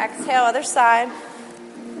center. Exhale, other side.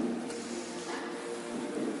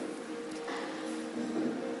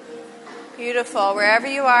 Beautiful. Wherever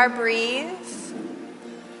you are, breathe.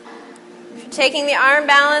 If you're taking the arm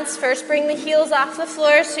balance, first bring the heels off the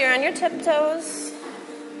floor so you're on your tiptoes.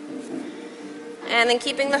 And then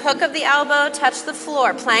keeping the hook of the elbow, touch the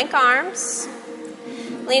floor. Plank arms.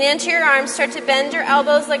 Lean into your arms. Start to bend your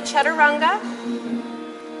elbows like chaturanga.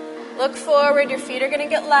 Look forward. Your feet are going to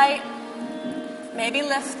get light. Maybe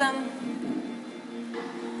lift them.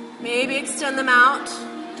 Maybe extend them out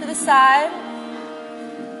to the side.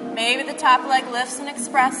 Maybe the top leg lifts and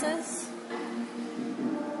expresses.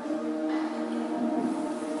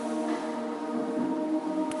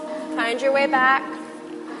 Find your way back.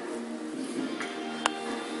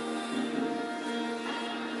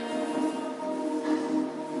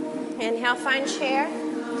 Inhale, find chair.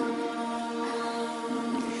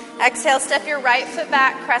 Exhale, step your right foot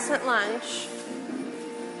back, crescent lunge.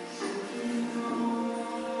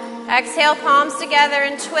 Exhale, palms together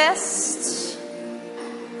and twist.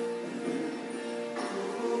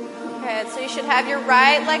 Good, so you should have your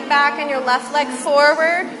right leg back and your left leg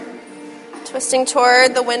forward, twisting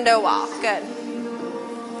toward the window wall. Good.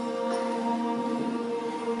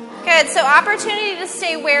 Good, so opportunity to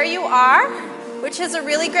stay where you are, which is a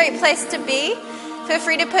really great place to be. Feel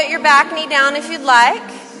free to put your back knee down if you'd like.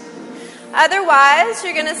 Otherwise,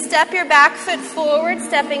 you're going to step your back foot forward,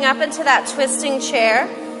 stepping up into that twisting chair.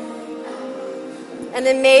 And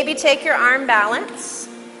then maybe take your arm balance.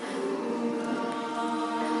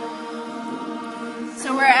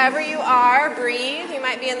 So wherever you are, breathe. You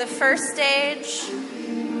might be in the first stage.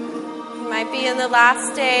 You might be in the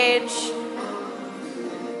last stage.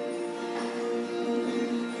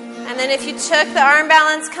 And then if you took the arm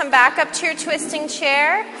balance, come back up to your twisting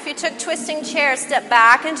chair. If you took twisting chair, step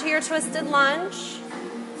back into your twisted lunge.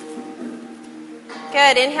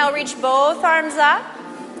 Good. Inhale, reach both arms up.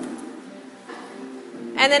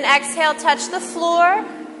 And then exhale, touch the floor.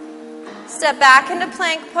 Step back into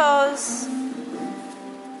plank pose.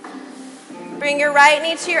 Bring your right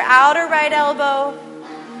knee to your outer right elbow.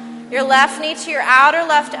 Your left knee to your outer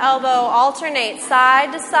left elbow. Alternate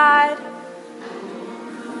side to side.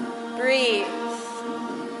 Breathe.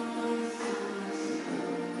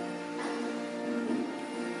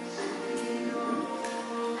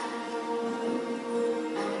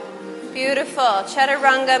 Beautiful.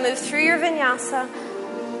 Chaturanga. Move through your vinyasa.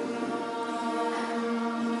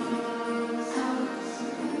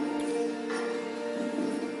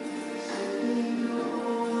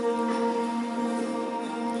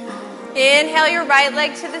 Inhale your right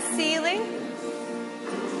leg to the ceiling.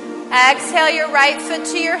 Exhale your right foot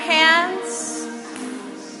to your hands.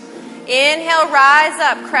 Inhale, rise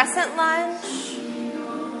up, crescent lunge.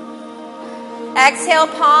 Exhale,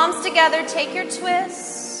 palms together, take your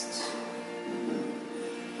twist.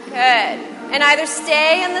 Good. And either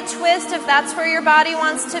stay in the twist if that's where your body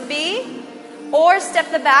wants to be, or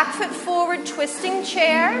step the back foot forward, twisting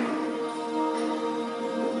chair.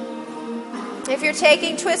 If you're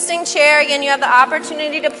taking twisting chair, again, you have the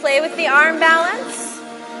opportunity to play with the arm balance.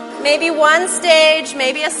 Maybe one stage,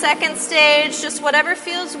 maybe a second stage, just whatever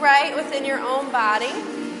feels right within your own body.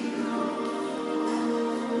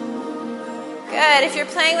 Good. If you're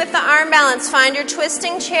playing with the arm balance, find your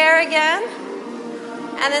twisting chair again.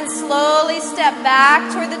 And then slowly step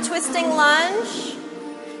back toward the twisting lunge.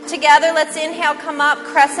 Together, let's inhale, come up,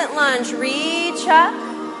 crescent lunge, reach up.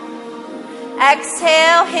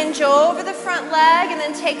 Exhale, hinge over the front leg, and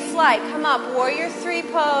then take flight. Come up, warrior three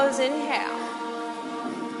pose, inhale.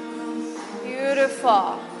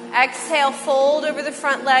 Beautiful. Exhale, fold over the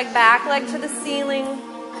front leg, back leg to the ceiling.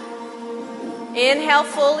 Inhale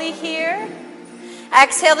fully here.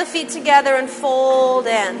 Exhale the feet together and fold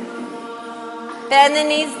in. Bend the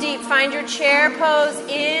knees deep, find your chair pose,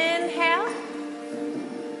 inhale.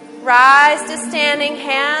 Rise to standing,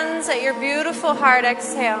 hands at your beautiful heart,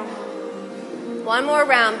 exhale. One more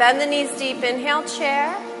round, bend the knees deep, inhale,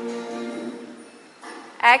 chair.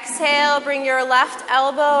 Exhale, bring your left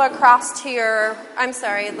elbow across to your,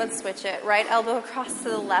 let's switch it. Right elbow across to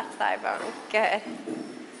the left thigh bone, good.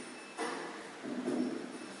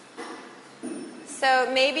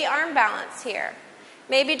 So maybe arm balance here.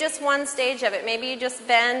 Maybe just one stage of it. Maybe you just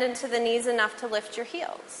bend into the knees enough to lift your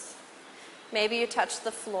heels. Maybe you touch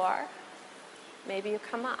the floor. Maybe you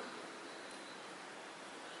come up.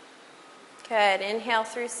 Good. Inhale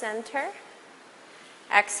through center.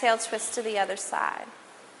 Exhale, twist to the other side.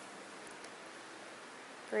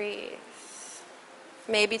 Breathe.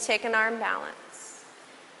 Maybe take an arm balance.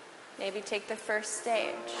 Maybe take the first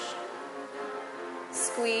stage.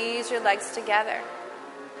 Squeeze your legs together.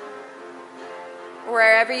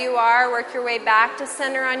 Wherever you are, work your way back to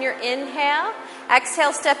center on your inhale.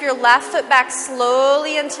 Exhale, step your left foot back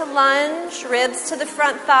slowly into lunge, ribs to the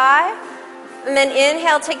front thigh. And then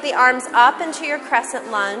inhale, take the arms up into your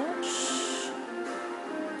crescent lunge.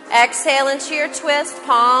 Exhale into your twist,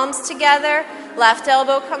 palms together, left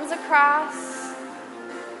elbow comes across.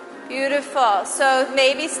 Beautiful. So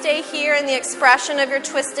maybe stay here in the expression of your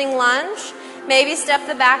twisting lunge. Maybe step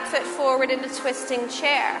the back foot forward into twisting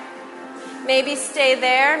chair. Maybe stay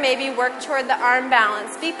there, maybe work toward the arm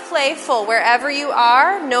balance. Be playful wherever you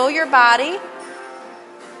are. Know your body.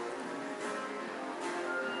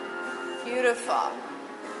 Beautiful.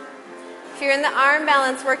 If you're in the arm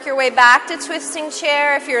balance, work your way back to twisting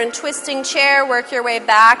chair. If you're in twisting chair, work your way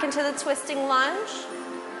back into the twisting lunge.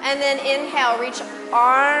 And then inhale, reach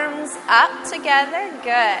arms up together.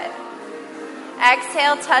 Good.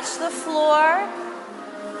 Exhale, touch the floor.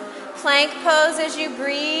 Plank pose as you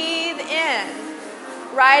breathe in.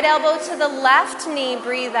 Right elbow to the left knee,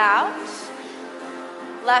 breathe out.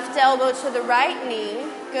 Left elbow to the right knee.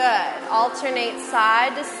 Good. Alternate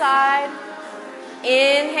side to side.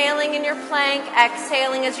 Inhaling in your plank,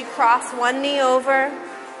 exhaling as you cross one knee over.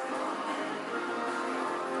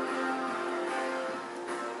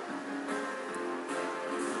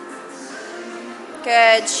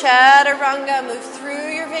 Good. Chaturanga, move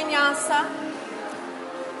through your vinyasa.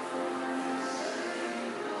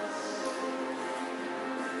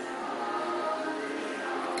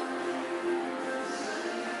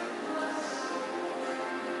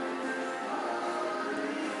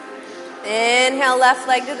 Inhale, left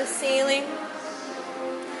leg to the ceiling.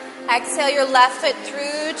 Exhale your left foot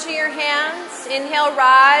through to your hands. Inhale,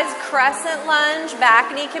 rise, crescent lunge.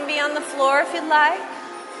 Back knee can be on the floor if you'd like.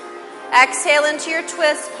 Exhale into your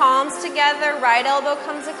twist, palms together. Right elbow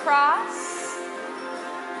comes across.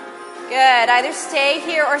 Good. Either stay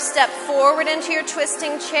here or step forward into your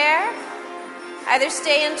twisting chair. Either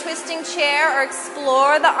stay in twisting chair or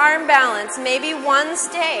explore the arm balance. Maybe one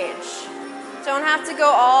stage. Don't have to go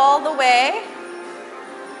all the way.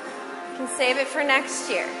 You can save it for next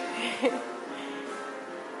year.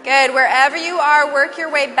 Good. Wherever you are, work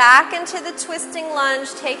your way back into the twisting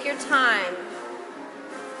lunge. Take your time.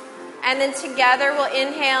 And then together we'll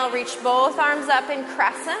inhale, reach both arms up in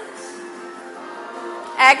crescent.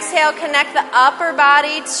 Exhale, connect the upper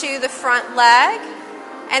body to the front leg.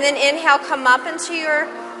 And then inhale, come up into your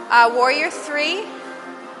warrior three.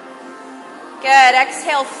 Good.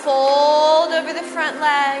 Exhale, fold over the front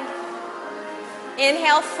leg.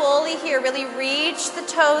 Inhale fully here. Really reach the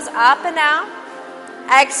toes up and out.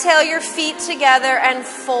 Exhale your feet together and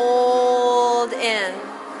fold in.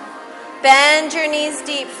 Bend your knees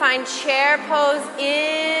deep. Find chair pose.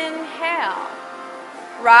 Inhale.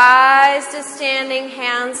 Rise to standing,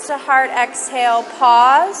 hands to heart. Exhale,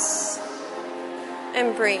 pause,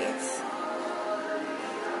 and breathe.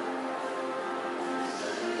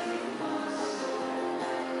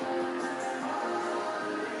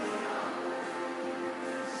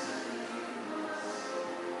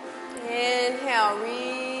 Inhale,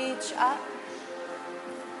 reach up.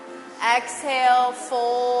 Exhale,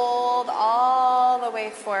 fold all the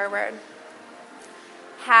way forward.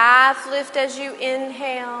 Half lift as you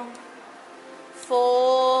inhale.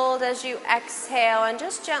 Fold as you exhale, and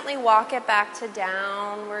just gently walk it back to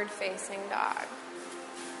downward facing dog.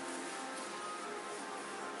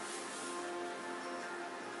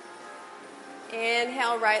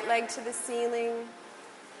 Inhale, right leg to the ceiling.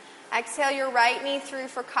 Exhale your right knee through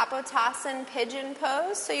for Kapotasana, pigeon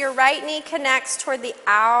pose. So your right knee connects toward the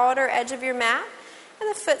outer edge of your mat, and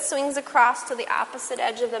the foot swings across to the opposite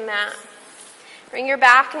edge of the mat. Bring your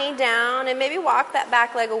back knee down and maybe walk that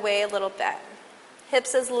back leg away a little bit.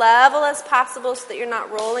 Hips as level as possible so that you're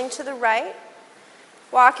not rolling to the right.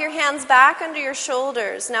 Walk your hands back under your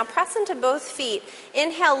shoulders. Now press into both feet.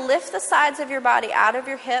 Inhale, lift the sides of your body out of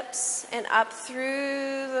your hips and up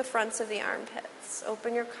through the fronts of the armpits.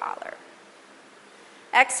 Open your collar.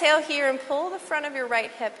 Exhale here and pull the front of your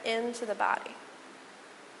right hip into the body.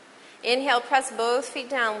 Inhale, press both feet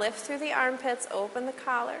down, lift through the armpits, open the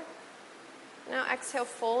collar. Now exhale,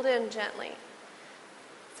 fold in gently.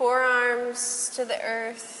 Forearms to the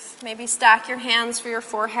earth. Maybe stack your hands for your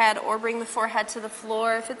forehead or bring the forehead to the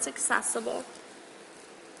floor if it's accessible.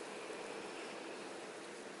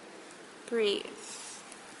 Breathe.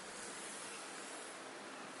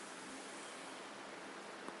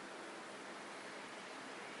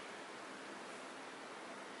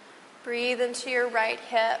 Breathe into your right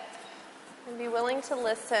hip and be willing to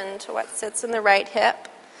listen to what sits in the right hip.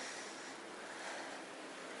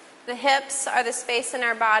 The hips are the space in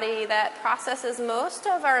our body that processes most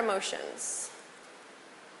of our emotions.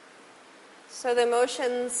 So the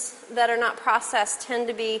emotions that are not processed tend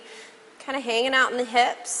to be kind of hanging out in the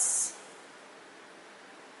hips.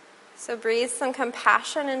 So breathe some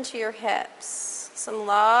compassion into your hips, some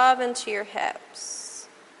love into your hips.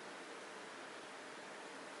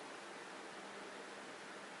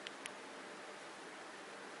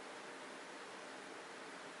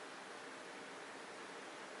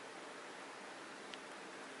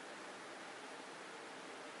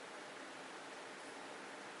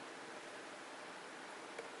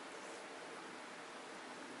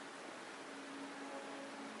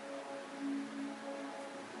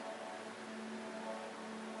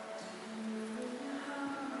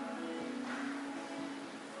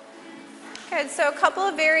 Good, so a couple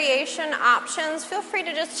of variation options. Feel free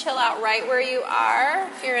to just chill out right where you are.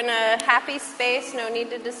 If you're in a happy space, no need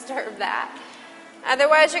to disturb that.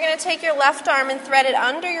 Otherwise, you're going to take your left arm and thread it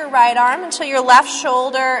under your right arm until your left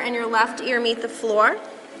shoulder and your left ear meet the floor.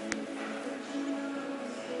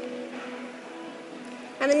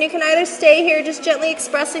 And then you can either stay here just gently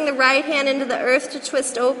expressing the right hand into the earth to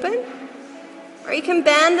twist open, or you can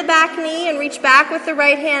bend the back knee and reach back with the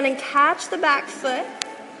right hand and catch the back foot,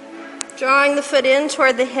 drawing the foot in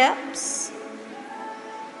toward the hips.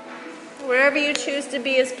 Wherever you choose to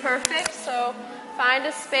be is perfect, so find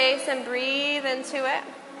a space and breathe into it.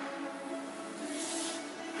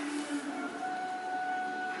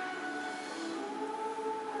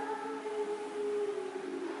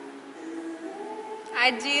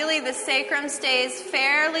 Ideally, the sacrum stays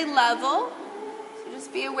fairly level, so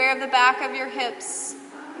just be aware of the back of your hips,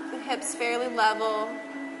 the hips fairly level.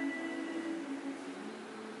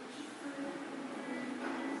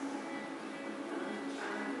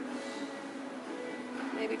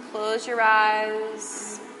 Maybe close your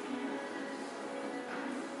eyes.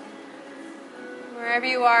 Wherever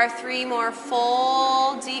you are, 3 more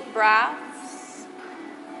full, deep breaths.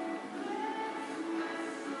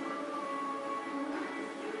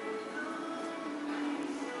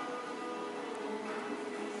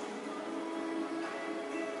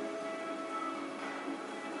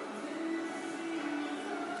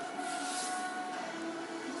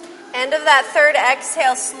 End of that third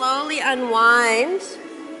exhale, slowly unwind.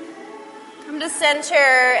 Come to center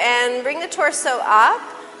and bring the torso up.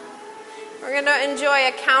 We're going to enjoy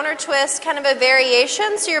a counter twist, kind of a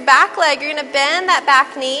variation. So your back leg, you're going to bend that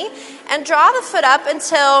back knee and draw the foot up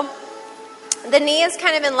until the knee is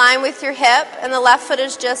kind of in line with your hip and the left foot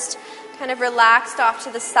is just kind of relaxed off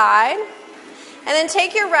to the side. And then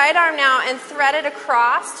take your right arm now and thread it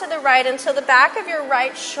across to the right until the back of your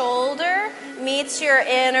right shoulder meets your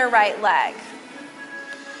inner right leg.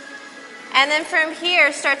 And then from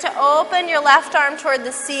here, start to open your left arm toward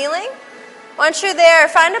the ceiling. Once you're there,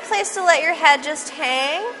 find a place to let your head just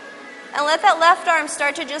hang, and let that left arm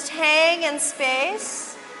start to just hang in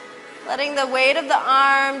space, letting the weight of the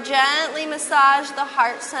arm gently massage the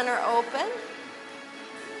heart center open.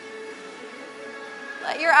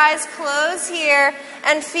 Let your eyes close here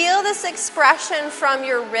and feel this expression from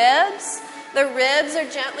your ribs. The ribs are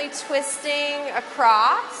gently twisting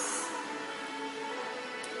across.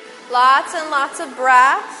 Lots and lots of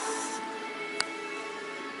breath.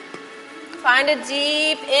 Find a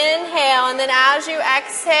deep inhale, and then as you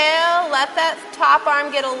exhale, let that top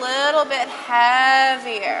arm get a little bit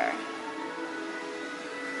heavier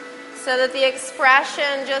so that the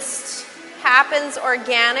expression just happens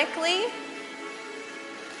organically.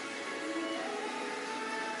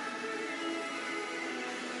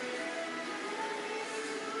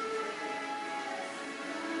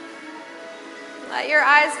 Let your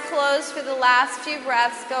eyes close for the last few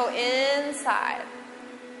breaths. Go inside.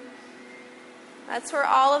 That's where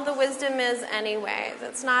all of the wisdom is anyway.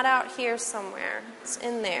 It's not out here somewhere. It's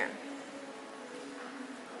in there.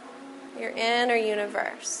 Your inner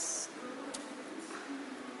universe.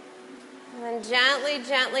 And then gently,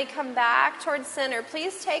 gently come back towards center.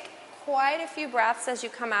 Please take quite a few breaths as you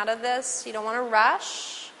come out of this. You don't want to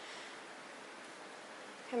rush.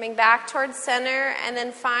 Coming back towards center, and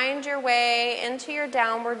then find your way into your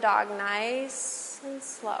downward dog nice and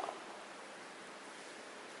slow.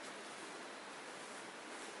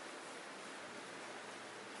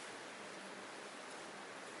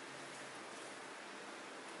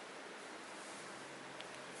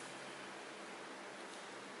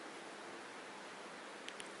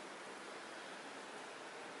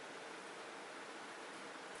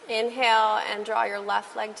 Inhale and draw your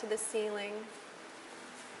left leg to the ceiling.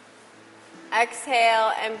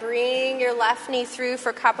 Exhale and bring your left knee through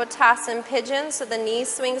for Kapotasana Pigeon. So the knee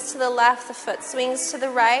swings to the left, the foot swings to the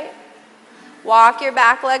right. Walk your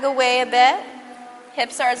back leg away a bit.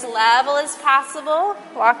 Hips are as level as possible.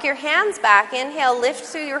 Walk your hands back. Inhale, lift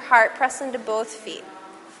through your heart, press into both feet.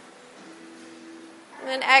 And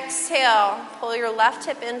then exhale, pull your left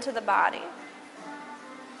hip into the body.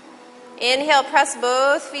 Inhale, press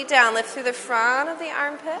both feet down. Lift through the front of the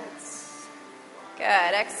armpits.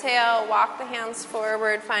 Good. Exhale, walk the hands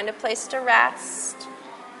forward. Find a place to rest.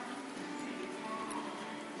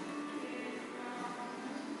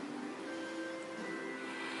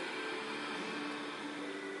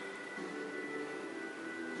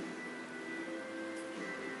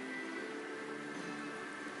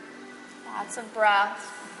 Lots of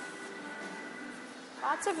breath.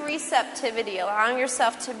 Lots of receptivity, allowing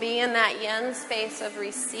yourself to be in that yin space of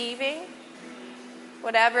receiving.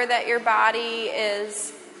 Whatever that your body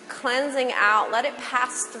is cleansing out, let it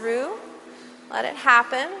pass through. Let it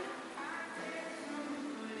happen.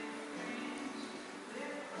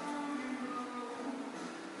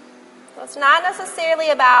 So it's not necessarily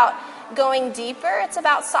about going deeper. It's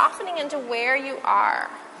about softening into where you are.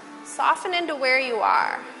 Soften into where you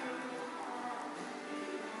are.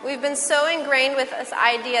 We've been so ingrained with this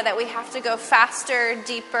idea that we have to go faster,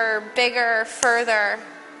 deeper, bigger, further.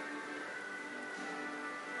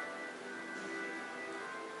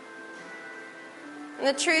 And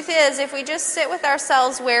the truth is, if we just sit with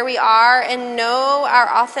ourselves where we are and know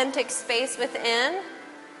our authentic space within,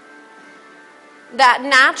 that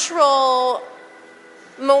natural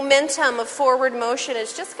momentum of forward motion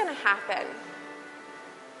is just going to happen.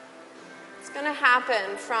 It's going to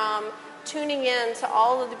happen from tuning in to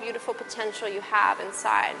all of the beautiful potential you have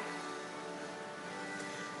inside.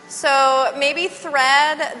 So maybe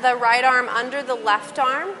thread the right arm under the left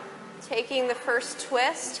arm, taking the first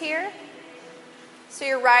twist here. So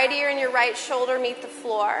your right ear and your right shoulder meet the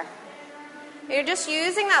floor. You're just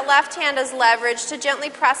using that left hand as leverage to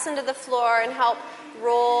gently press into the floor and help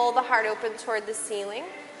roll the heart open toward the ceiling.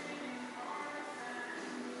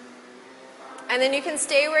 And then you can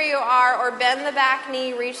stay where you are or bend the back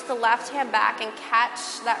knee, reach the left hand back and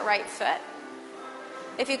catch that right foot.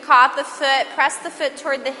 If you caught the foot, press the foot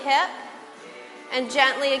toward the hip and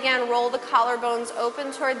gently again roll the collarbones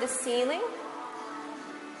open toward the ceiling.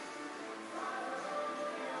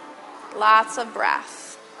 Lots of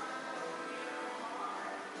breath.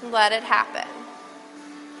 Let it happen.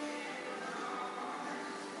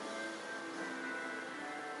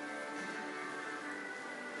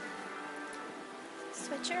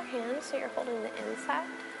 Switch your hands so you're holding the inside.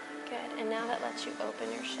 Good. And now that lets you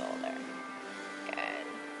open your shoulder. Good.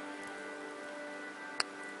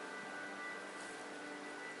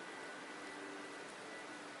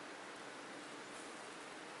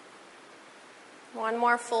 One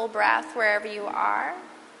more full breath wherever you are.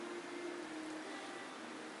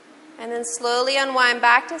 And then slowly unwind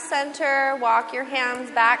back to center. Walk your hands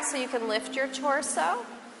back so you can lift your torso.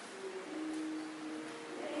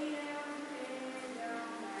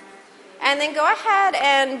 And then go ahead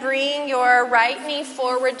and bring your right knee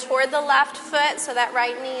forward toward the left foot so that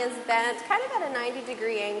right knee is bent kind of at a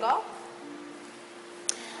 90-degree angle.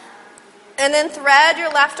 And then thread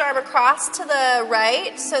your left arm across to the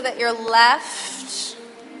right so that your left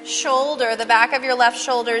shoulder, the back of your left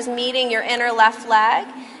shoulder is meeting your inner left leg.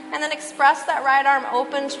 And then express that right arm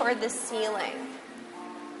open toward the ceiling.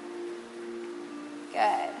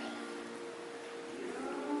 Good.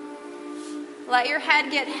 Let your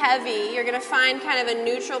head get heavy. You're going to find kind of a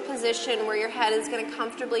neutral position where your head is going to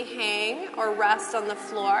comfortably hang or rest on the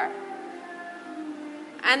floor.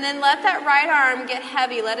 And then let that right arm get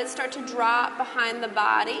heavy. Let it start to drop behind the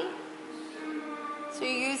body. So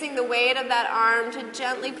you're using the weight of that arm to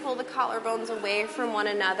gently pull the collarbones away from one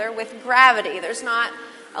another with gravity. There's not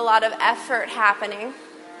a lot of effort happening.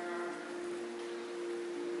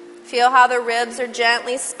 Feel how the ribs are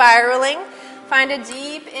gently spiraling. Find a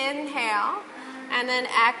deep inhale. And then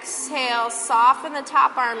exhale. Soften the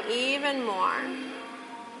top arm even more.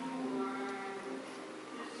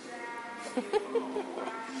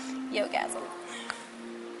 Yogasm.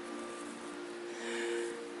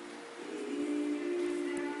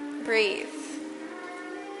 Breathe.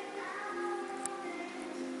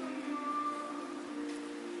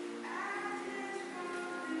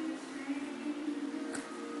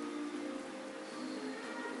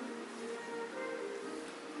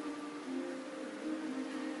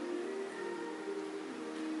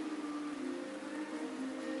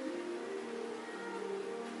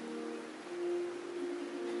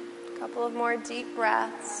 Couple of more deep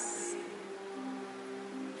breaths.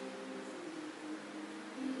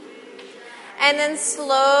 And then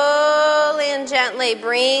slowly and gently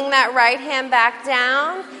bring that right hand back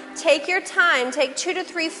down. Take your time. Take 2 to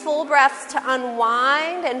 3 full breaths to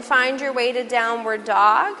unwind and find your way to downward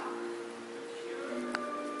dog.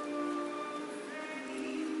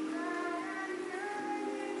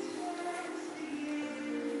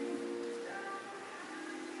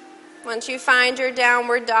 Once you find your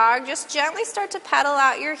downward dog, just gently start to pedal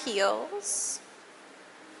out your heels.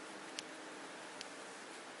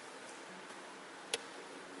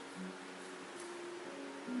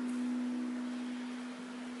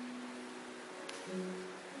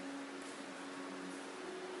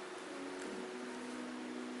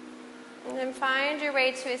 And then find your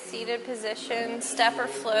way to a seated position, step or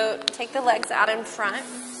float. Take the legs out in front.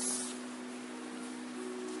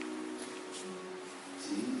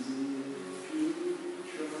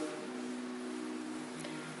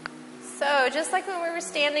 So just like when we were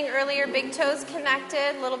standing earlier, big toes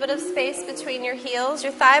connected, a little bit of space between your heels.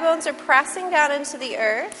 Your thigh bones are pressing down into the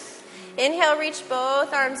earth. Inhale, reach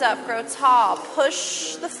both arms up, grow tall.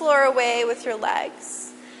 Push the floor away with your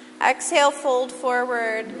legs. Exhale, fold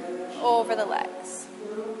forward over the legs.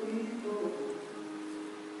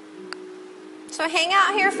 So hang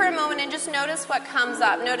out here for a moment and just notice what comes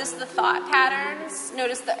up. Notice the thought patterns.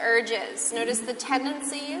 Notice the urges. Notice the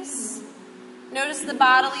tendencies. Notice the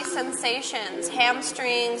bodily sensations,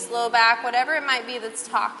 hamstrings, low back, whatever it might be that's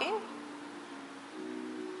talking.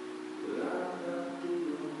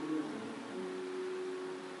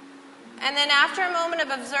 And then after a moment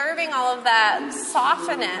of observing all of that,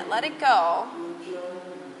 soften it, let it go.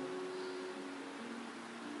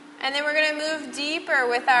 And then we're going to move deeper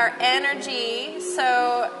with our energy.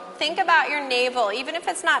 So think about your navel. Even if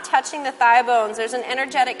it's not touching the thigh bones, there's an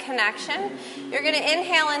energetic connection. You're going to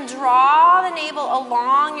inhale and draw the navel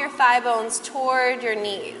along your thigh bones toward your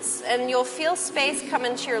knees. And you'll feel space come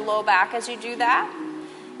into your low back as you do that.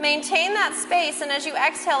 Maintain that space, and as you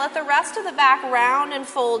exhale, let the rest of the back round and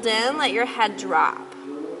fold in. Let your head drop.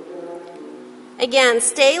 Again,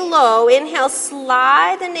 stay low. Inhale,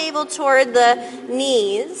 slide the navel toward the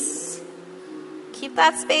knees. Keep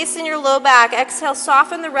that space in your low back. Exhale,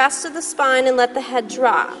 soften the rest of the spine and let the head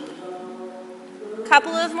drop. A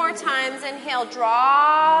couple of more times. Inhale,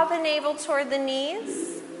 draw the navel toward the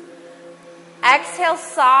knees. Exhale,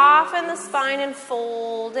 soften the spine and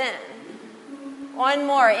fold in. One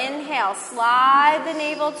more. Inhale, slide the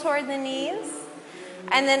navel toward the knees.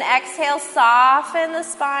 And then exhale, soften the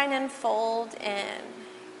spine and fold in.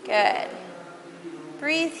 Good.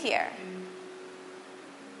 Breathe here.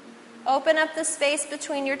 Open up the space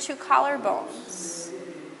between your two collarbones.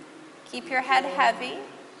 Keep your head heavy.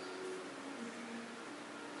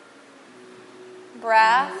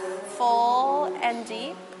 Breath full and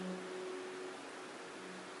deep.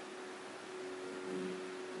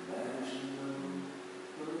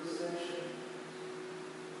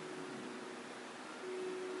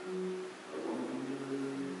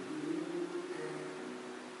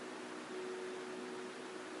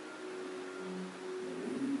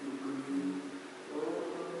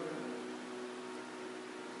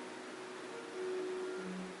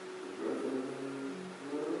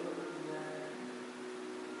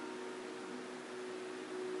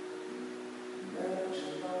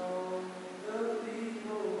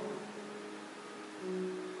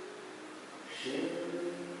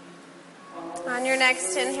 On your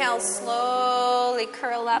next inhale, slowly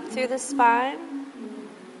curl up through the spine.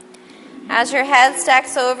 As your head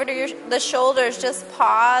stacks over to the shoulders, just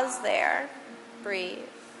pause there. Breathe.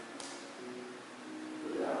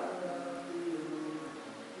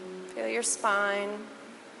 Feel your spine.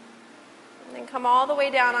 And then come all the way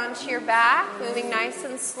down onto your back, moving nice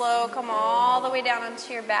and slow. Come all the way down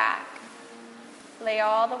onto your back. Lay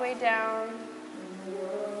all the way down.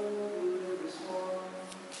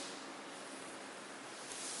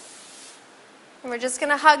 And we're just going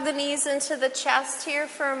to hug the knees into the chest here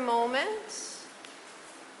for a moment.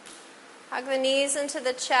 Hug the knees into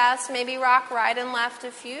the chest. Maybe rock right and left a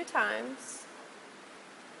few times.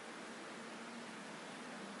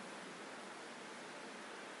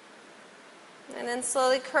 And then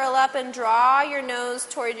slowly curl up and draw your nose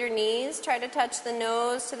toward your knees. Try to touch the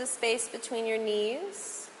nose to the space between your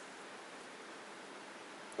knees.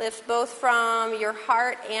 Lift both from your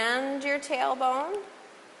heart and your tailbone.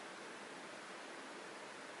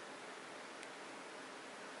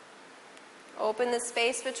 Open the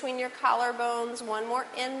space between your collarbones. One more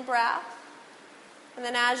in-breath. And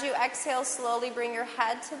then as you exhale, slowly bring your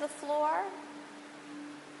head to the floor.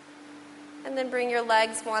 And then bring your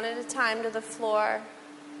legs one at a time to the floor.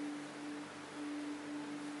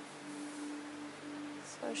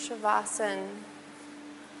 So Shavasana.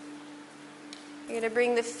 You're going to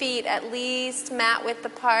bring the feet at least mat width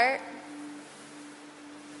apart.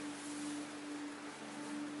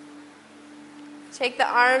 Take the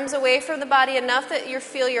arms away from the body enough that you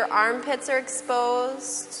feel your armpits are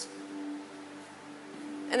exposed.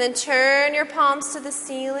 And then turn your palms to the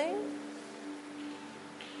ceiling.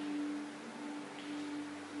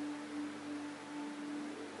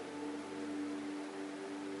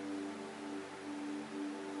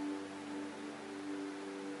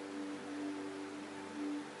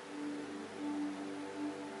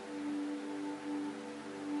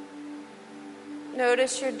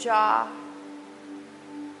 Notice your jaw.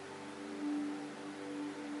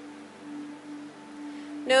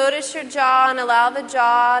 Notice your jaw and allow the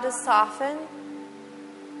jaw to soften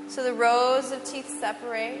so the rows of teeth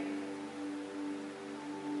separate.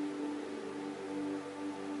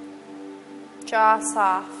 Jaw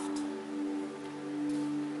soft.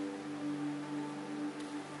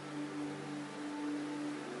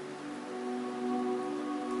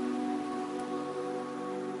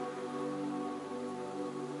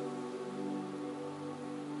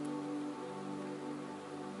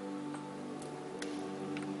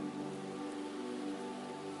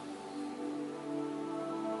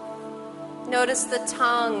 Notice the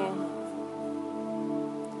tongue.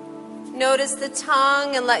 Notice the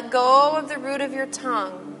tongue and let go of the root of your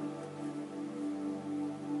tongue.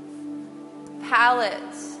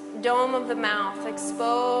 Palate, dome of the mouth,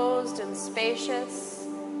 exposed and spacious.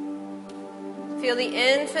 Feel the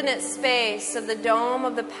infinite space of the dome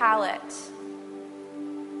of the palate.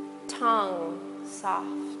 Tongue,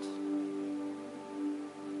 soft.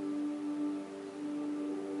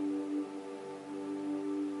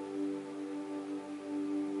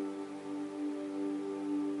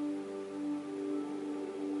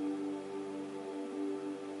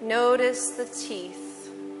 Notice the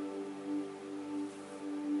teeth.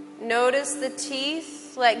 Notice the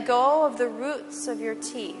teeth. Let go of the roots of your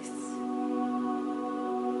teeth.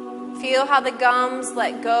 Feel how the gums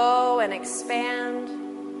let go and expand.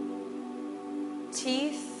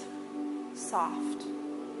 Teeth, soft.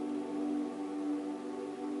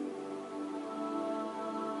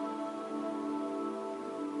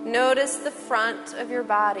 Notice the front of your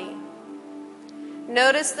body.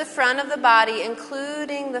 Notice the front of the body,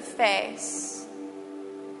 including the face.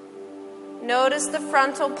 Notice the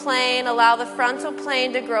frontal plane. Allow the frontal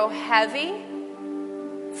plane to grow heavy.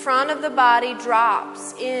 Front of the body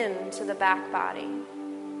drops into the back body.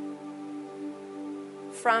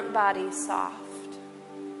 Front body soft.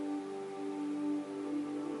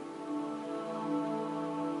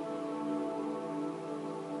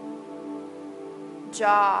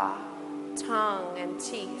 Jaw, tongue, and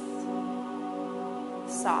teeth.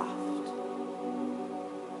 Soft.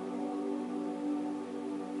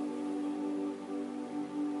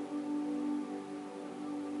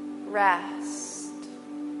 Rest.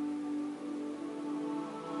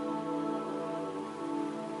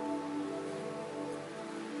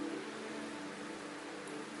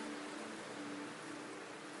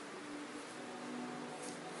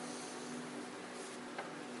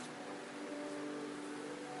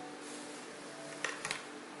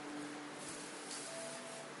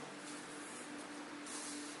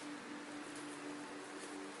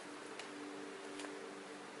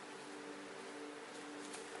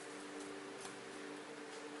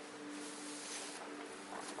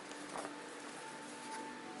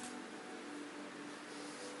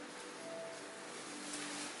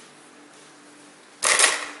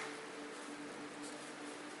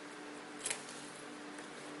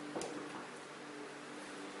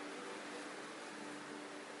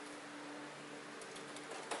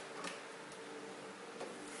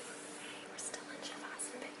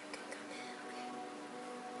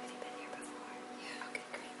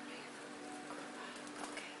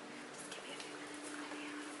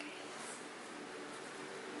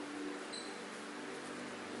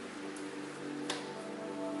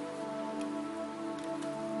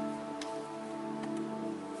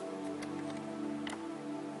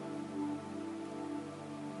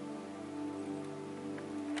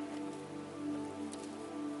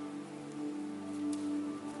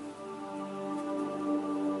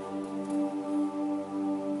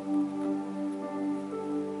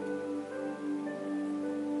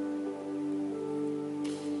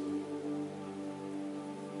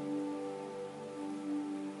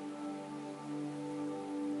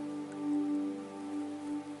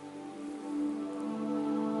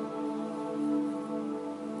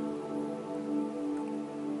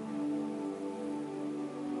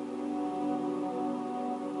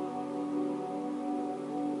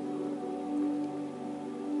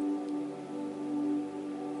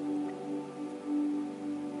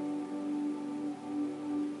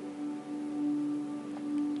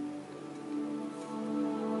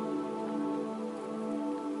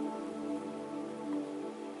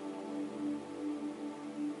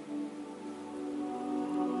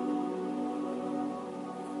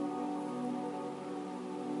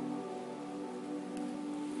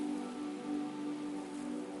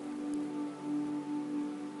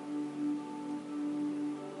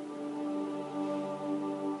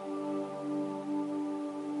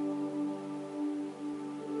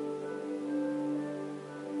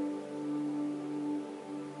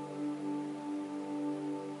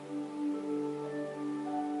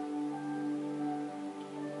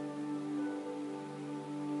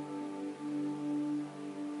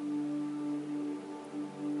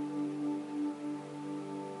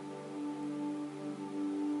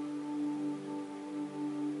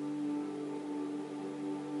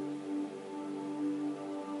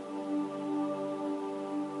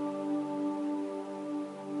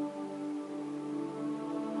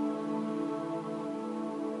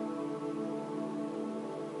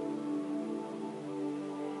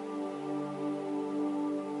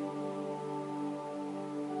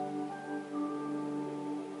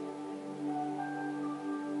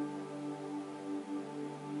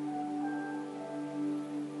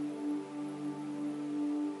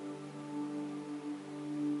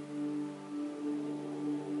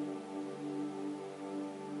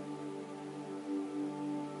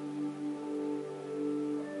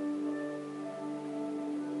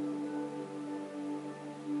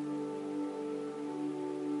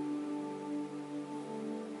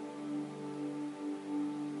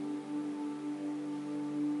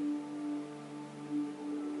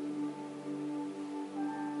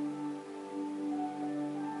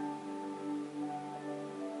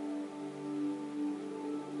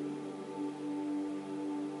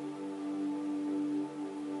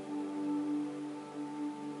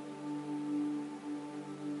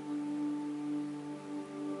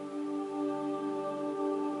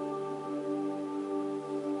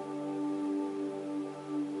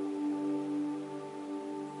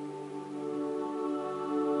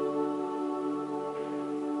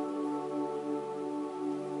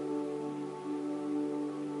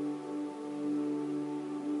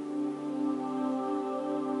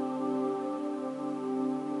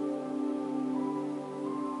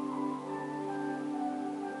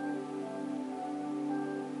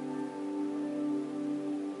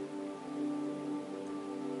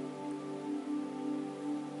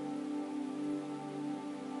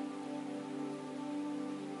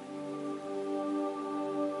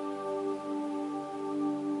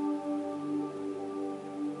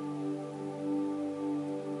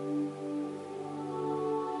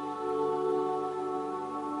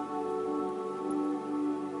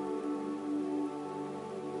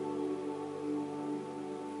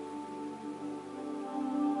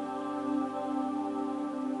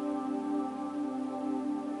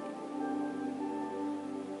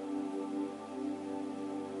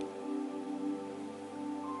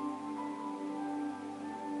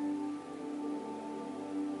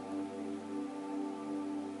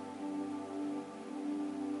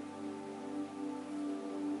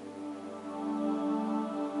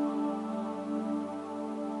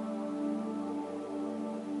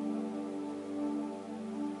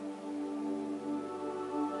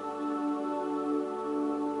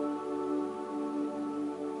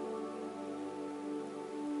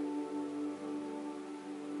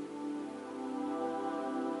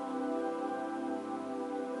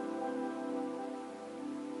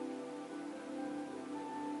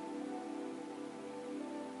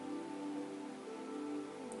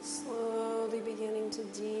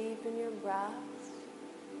 deepen your breath.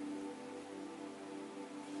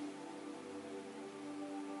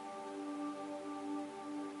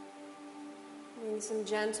 Bring some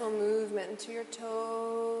gentle movement into your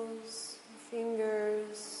toes,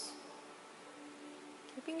 fingers.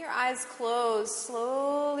 Keeping your eyes closed,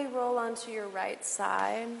 slowly roll onto your right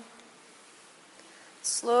side.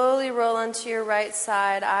 Slowly roll onto your right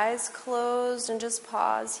side, eyes closed, and just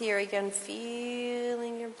pause here again,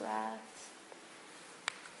 feeling your breath.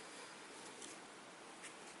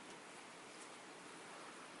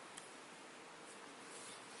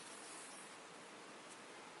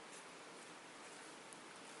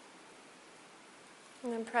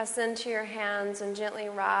 And then press into your hands and gently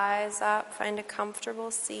rise up, find a comfortable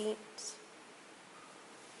seat.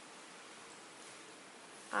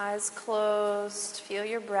 Eyes closed, feel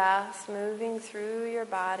your breath moving through your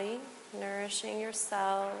body, nourishing your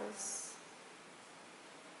cells.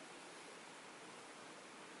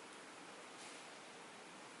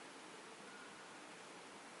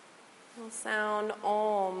 We'll sound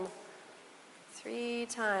Om 3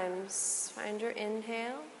 times. Find your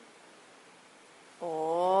inhale.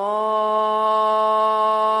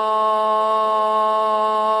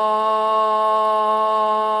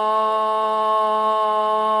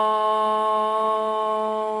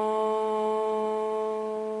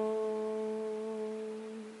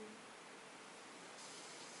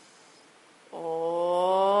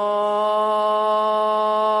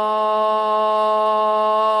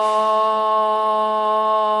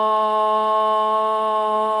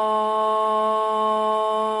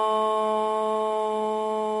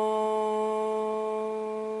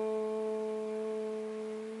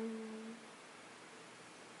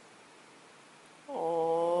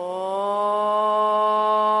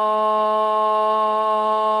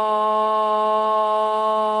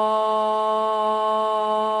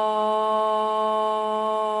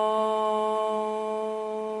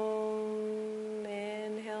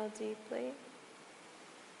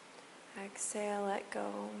 Exhale, let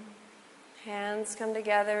go. Hands come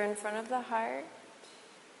together in front of the heart.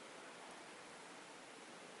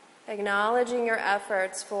 Acknowledging your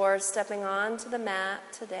efforts for stepping onto the mat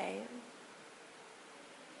today.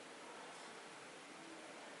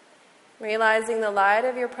 Realizing the light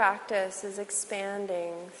of your practice is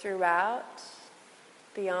expanding throughout,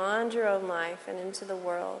 beyond your own life and into the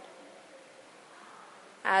world.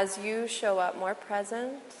 As you show up more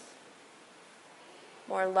present,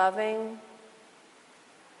 more loving,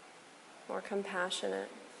 more compassionate.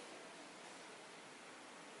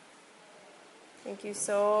 Thank you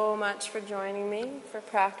so much for joining me for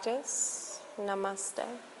practice. Namaste.